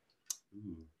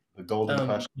 The golden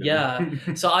question. Yeah.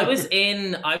 So I was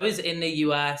in the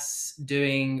US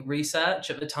doing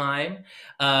research at the time,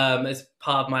 as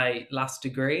part of my last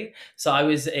degree. So I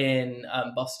was in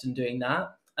Boston doing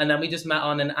that. And then we just met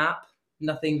on an app.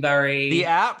 Nothing very... The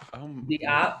app? The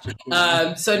app.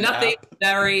 So nothing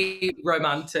very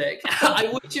romantic. I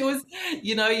wish it was,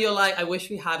 you're like, I wish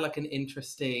we had like an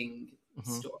interesting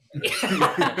story.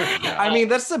 I mean,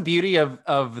 that's the beauty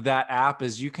of that app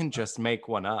is you can just make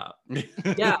one up. Yeah.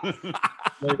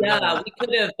 Yeah, we could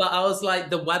have, but I was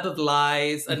like, the web of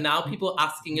lies, and now people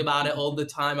asking about it all the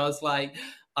time. I was like,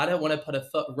 I don't want to put a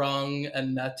foot wrong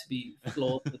and that to be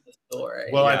flawed with the story.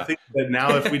 Well, I think that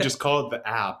now if we just call it the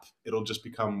app, it'll just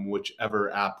become whichever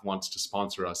app wants to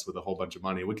sponsor us with a whole bunch of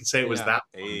money. We could say it was that.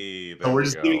 Hey, so we're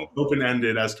just being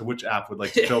open-ended as to which app would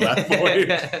like to fill that void.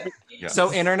 Yes.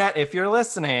 So internet, if you're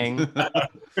listening.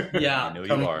 Yeah. I know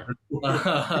you are.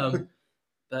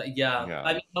 But yeah,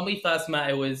 I mean, when we first met,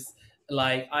 it was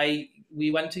like,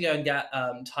 we went to go and get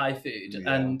Thai food.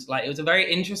 And like, it was a very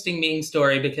interesting meeting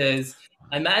story because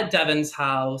I met at Devin's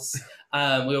house.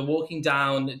 We were walking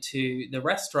down to the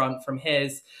restaurant from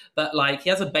his, but like he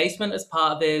has a basement as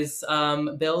part of his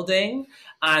building.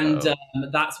 And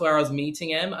that's where I was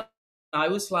meeting him. I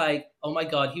was like, oh my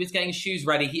God, he was getting his shoes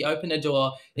ready. He opened a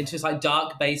door into this like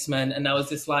dark basement. And there was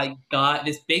this like guy,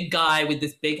 this big guy with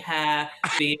this big hair,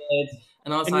 beard.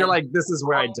 And I was you're like, this is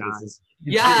where I die.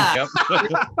 Yeah.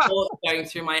 Going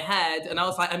through my head. And I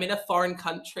was like, I'm in a foreign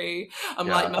country. I'm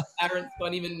like, my parents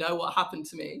don't even know what happened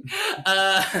to me.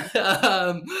 But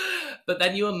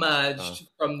then you emerged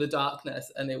from the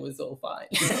darkness and it was all fine.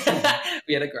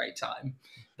 We had a great time.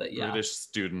 But yeah. British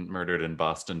student murdered in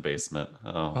Boston basement.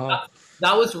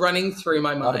 That was running through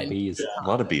my mind. A lot of bees. A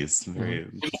lot of bees. Very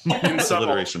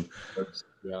alliteration.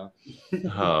 Yeah.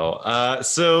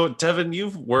 So Devin,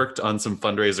 you've worked on some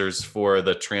fundraisers for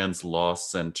the Trans Law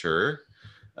Center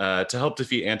to help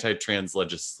defeat anti-trans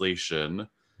legislation.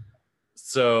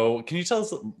 So can you tell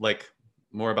us like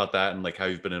more about that and like how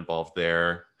you've been involved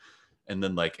there, and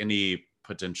then like any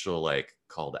potential like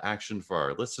call to action for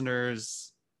our listeners?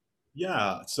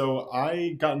 Yeah, so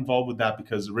I got involved with that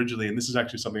because originally, and this is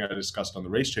actually something I discussed on the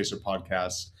Race Chaser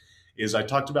podcast, is I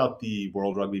talked about the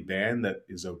World Rugby ban that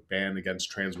is a ban against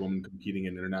trans women competing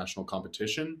in international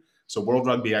competition. So World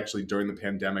Rugby actually during the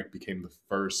pandemic became the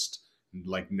first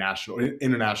like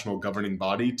international governing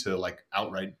body to like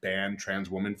outright ban trans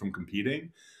women from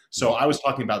competing. So I was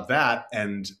talking about that,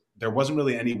 and there wasn't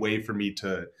really any way for me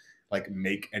to like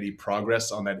make any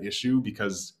progress on that issue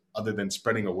because other than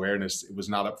spreading awareness, it was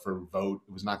not up for vote.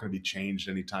 It was not going to be changed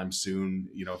anytime soon,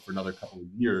 for another couple of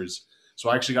years. So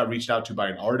I actually got reached out to by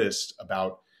an artist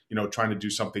about, trying to do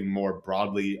something more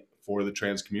broadly for the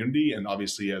trans community. And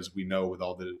obviously, as we know, with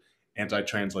all the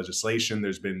anti-trans legislation,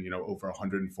 there's been, over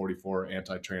 144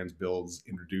 anti-trans bills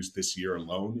introduced this year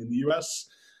alone in the US.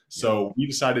 So we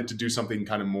decided to do something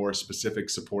kind of more specific,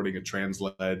 supporting a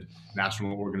trans-led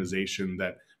national organization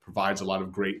that provides a lot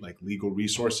of great like legal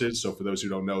resources. So for those who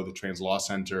don't know, the Trans Law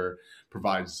Center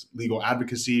provides legal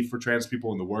advocacy for trans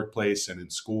people in the workplace and in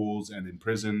schools and in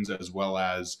prisons, as well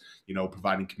as,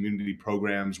 providing community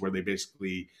programs where they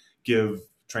basically give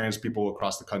trans people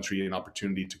across the country an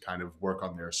opportunity to kind of work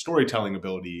on their storytelling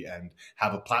ability and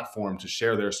have a platform to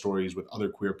share their stories with other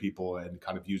queer people and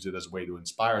kind of use it as a way to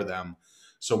inspire them.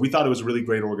 So we thought it was a really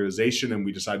great organization, and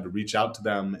we decided to reach out to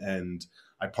them. And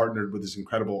I partnered with this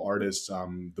incredible artist.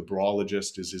 The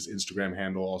Brawlogist is his Instagram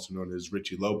handle, also known as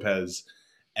Richie Lopez.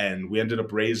 And we ended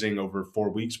up raising over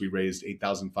 4 weeks. We raised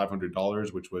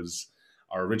 $8,500, which was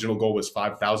our original goal was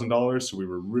 $5,000. So we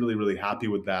were really, really happy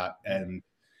with that. And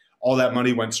all that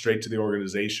money went straight to the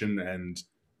organization. And,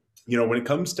 when it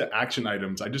comes to action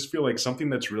items, I just feel like something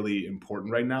that's really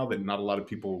important right now that not a lot of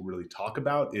people really talk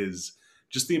about is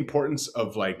just the importance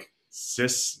of like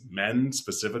cis men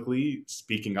specifically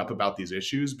speaking up about these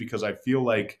issues, because I feel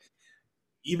like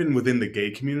even within the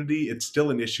gay community, it's still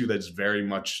an issue that's very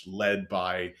much led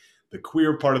by the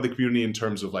queer part of the community in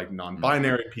terms of like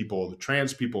non-binary people, the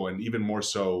trans people, and even more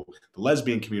so the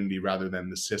lesbian community rather than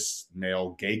the cis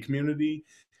male gay community.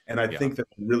 And I think that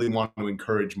we really want to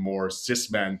encourage more cis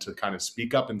men to kind of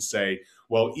speak up and say,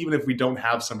 well, even if we don't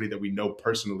have somebody that we know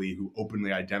personally who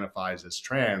openly identifies as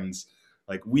trans,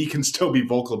 like we can still be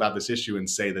vocal about this issue and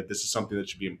say that this is something that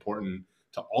should be important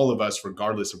to all of us,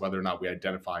 regardless of whether or not we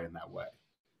identify in that way.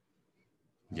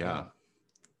 Yeah,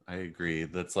 I agree.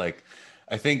 That's like,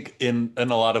 I think in a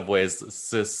lot of ways,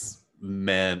 cis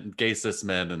men, gay cis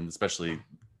men, and especially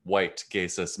white gay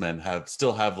cis men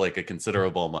still have like a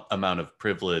considerable amount of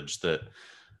privilege that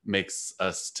makes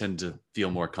us tend to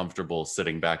feel more comfortable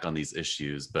sitting back on these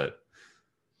issues. But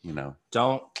you know,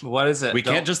 what is it? We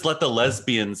can't just let the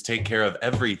lesbians take care of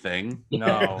everything.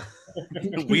 No.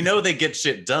 We know they get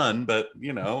shit done, but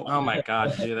you know. Oh my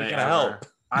God, do they ever? help?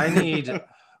 I need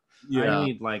Yeah.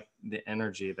 like the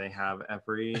energy they have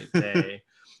every day.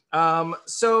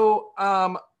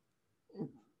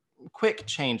 Quick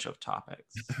change of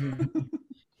topics.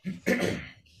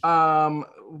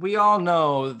 We all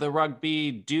know the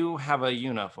rugby do have a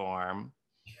uniform.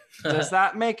 Does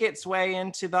that make its way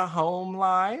into the home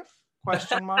life?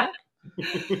 Question mark.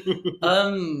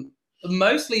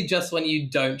 Mostly just when you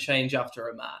don't change after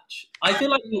a match. I feel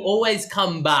like you always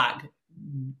come back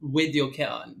with your kit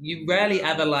on. You rarely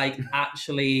ever like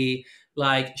actually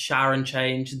like shower and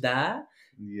change there.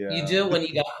 Yeah. You do it when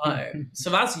you get home. So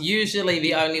that's usually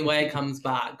the only way it comes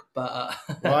back. But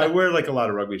well, I wear like a lot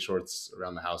of rugby shorts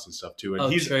around the house and stuff too.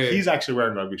 And true. he's actually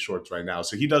wearing rugby shorts right now.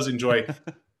 So he does enjoy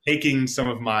taking some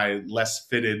of my less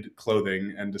fitted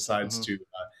clothing and decides to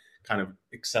kind of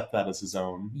accept that as his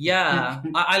own. Yeah.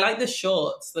 I like the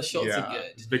shorts. The shorts are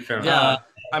good. He's a big fan of Yeah. that.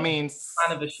 I mean,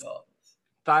 Fan of a short.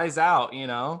 thighs out, you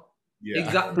know? Yeah.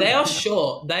 Exactly. They are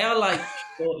short. They are like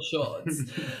short shorts.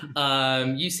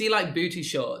 You see like booty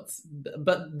shorts,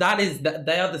 but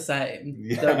they are the same.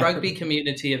 Yeah. The rugby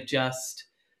community have just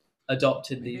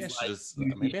adopted Maybe these.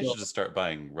 Maybe I should just start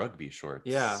buying rugby shorts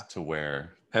to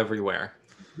wear everywhere.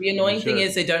 The annoying thing should.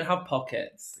 is they don't have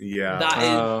pockets. Yeah. That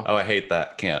is. Oh, I hate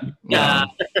that. Can't. Yeah.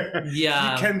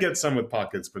 Yeah. You can get some with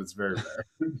pockets, but it's very rare.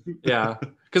 Yeah.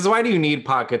 Because why do you need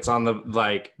pockets on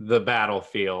the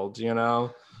battlefield, you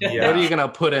know? Yeah. What are you going to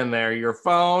put in there? Your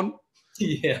phone?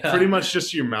 Yeah. Pretty much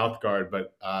just your mouth guard,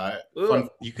 but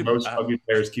most rugby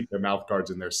players keep their mouth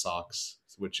guards in their socks,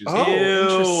 which is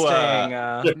interesting.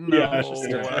 No.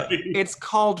 It's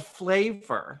called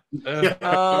flavor. Heard of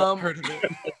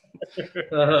it.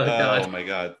 Oh my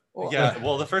God. Yeah.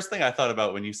 Well, the first thing I thought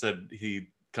about when you said he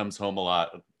comes home a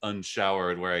lot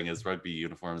unshowered wearing his rugby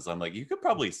uniforms, I'm like, you could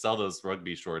probably sell those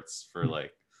rugby shorts for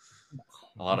like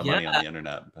a lot of money on the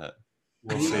internet, but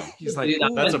we'll see. He's like,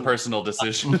 that's a personal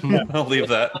decision. I'll leave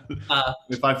that.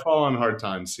 If I fall on hard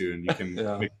times soon, you can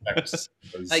make text.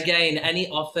 Again, any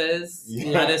offers,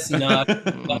 let us know.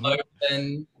 We're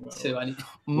open to any.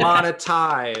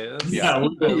 Monetize.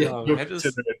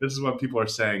 This is what people are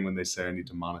saying when they say I need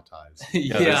to monetize.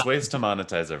 Yeah, there's ways to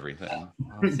monetize everything.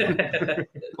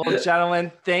 Well, gentlemen,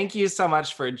 thank you so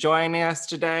much for joining us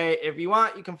today. If you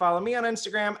want, you can follow me on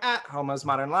Instagram at Homos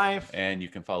Modern Life. And you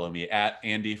can follow me at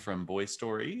Andy from Boy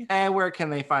Story. And where can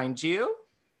they find you?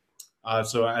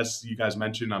 So as you guys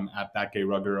mentioned, I'm at That Gay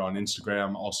Rugger on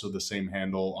Instagram, also the same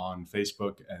handle on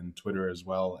Facebook and Twitter as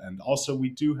well. And also we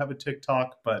do have a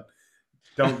TikTok, but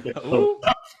don't get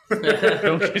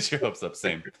don't get your hopes up.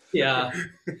 Same. Yeah.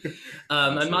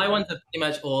 And my ones are pretty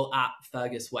much all at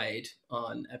Fergus Wade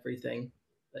on everything.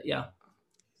 But yeah.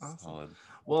 Awesome.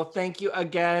 Well, thank you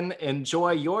again.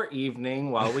 Enjoy your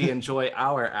evening while we enjoy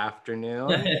our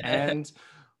afternoon. And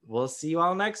we'll see you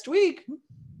all next week.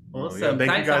 Awesome.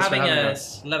 Thanks for having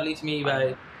us. Lovely to meet you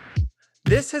both.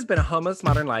 This has been a Homos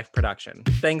Modern Life production.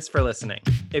 Thanks for listening.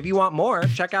 If you want more,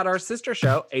 check out our sister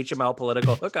show, HML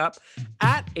Political Hookup,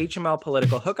 at HML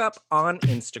Political Hookup on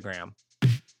Instagram.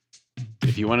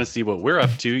 If you want to see what we're up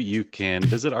to, you can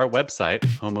visit our website,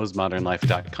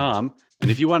 homosmodernlife.com.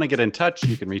 And if you want to get in touch,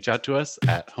 you can reach out to us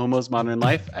at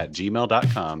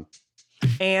homosmodernlife@gmail.com.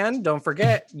 And don't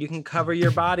forget, you can cover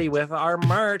your body with our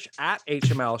merch at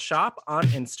HML Shop on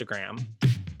Instagram.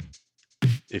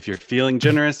 If you're feeling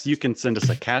generous, you can send us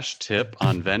a cash tip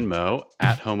on Venmo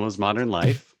at Homos Modern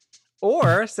Life.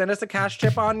 Or send us a cash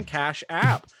tip on Cash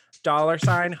App,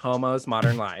 $Homos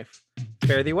Modern Life.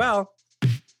 Fare thee well.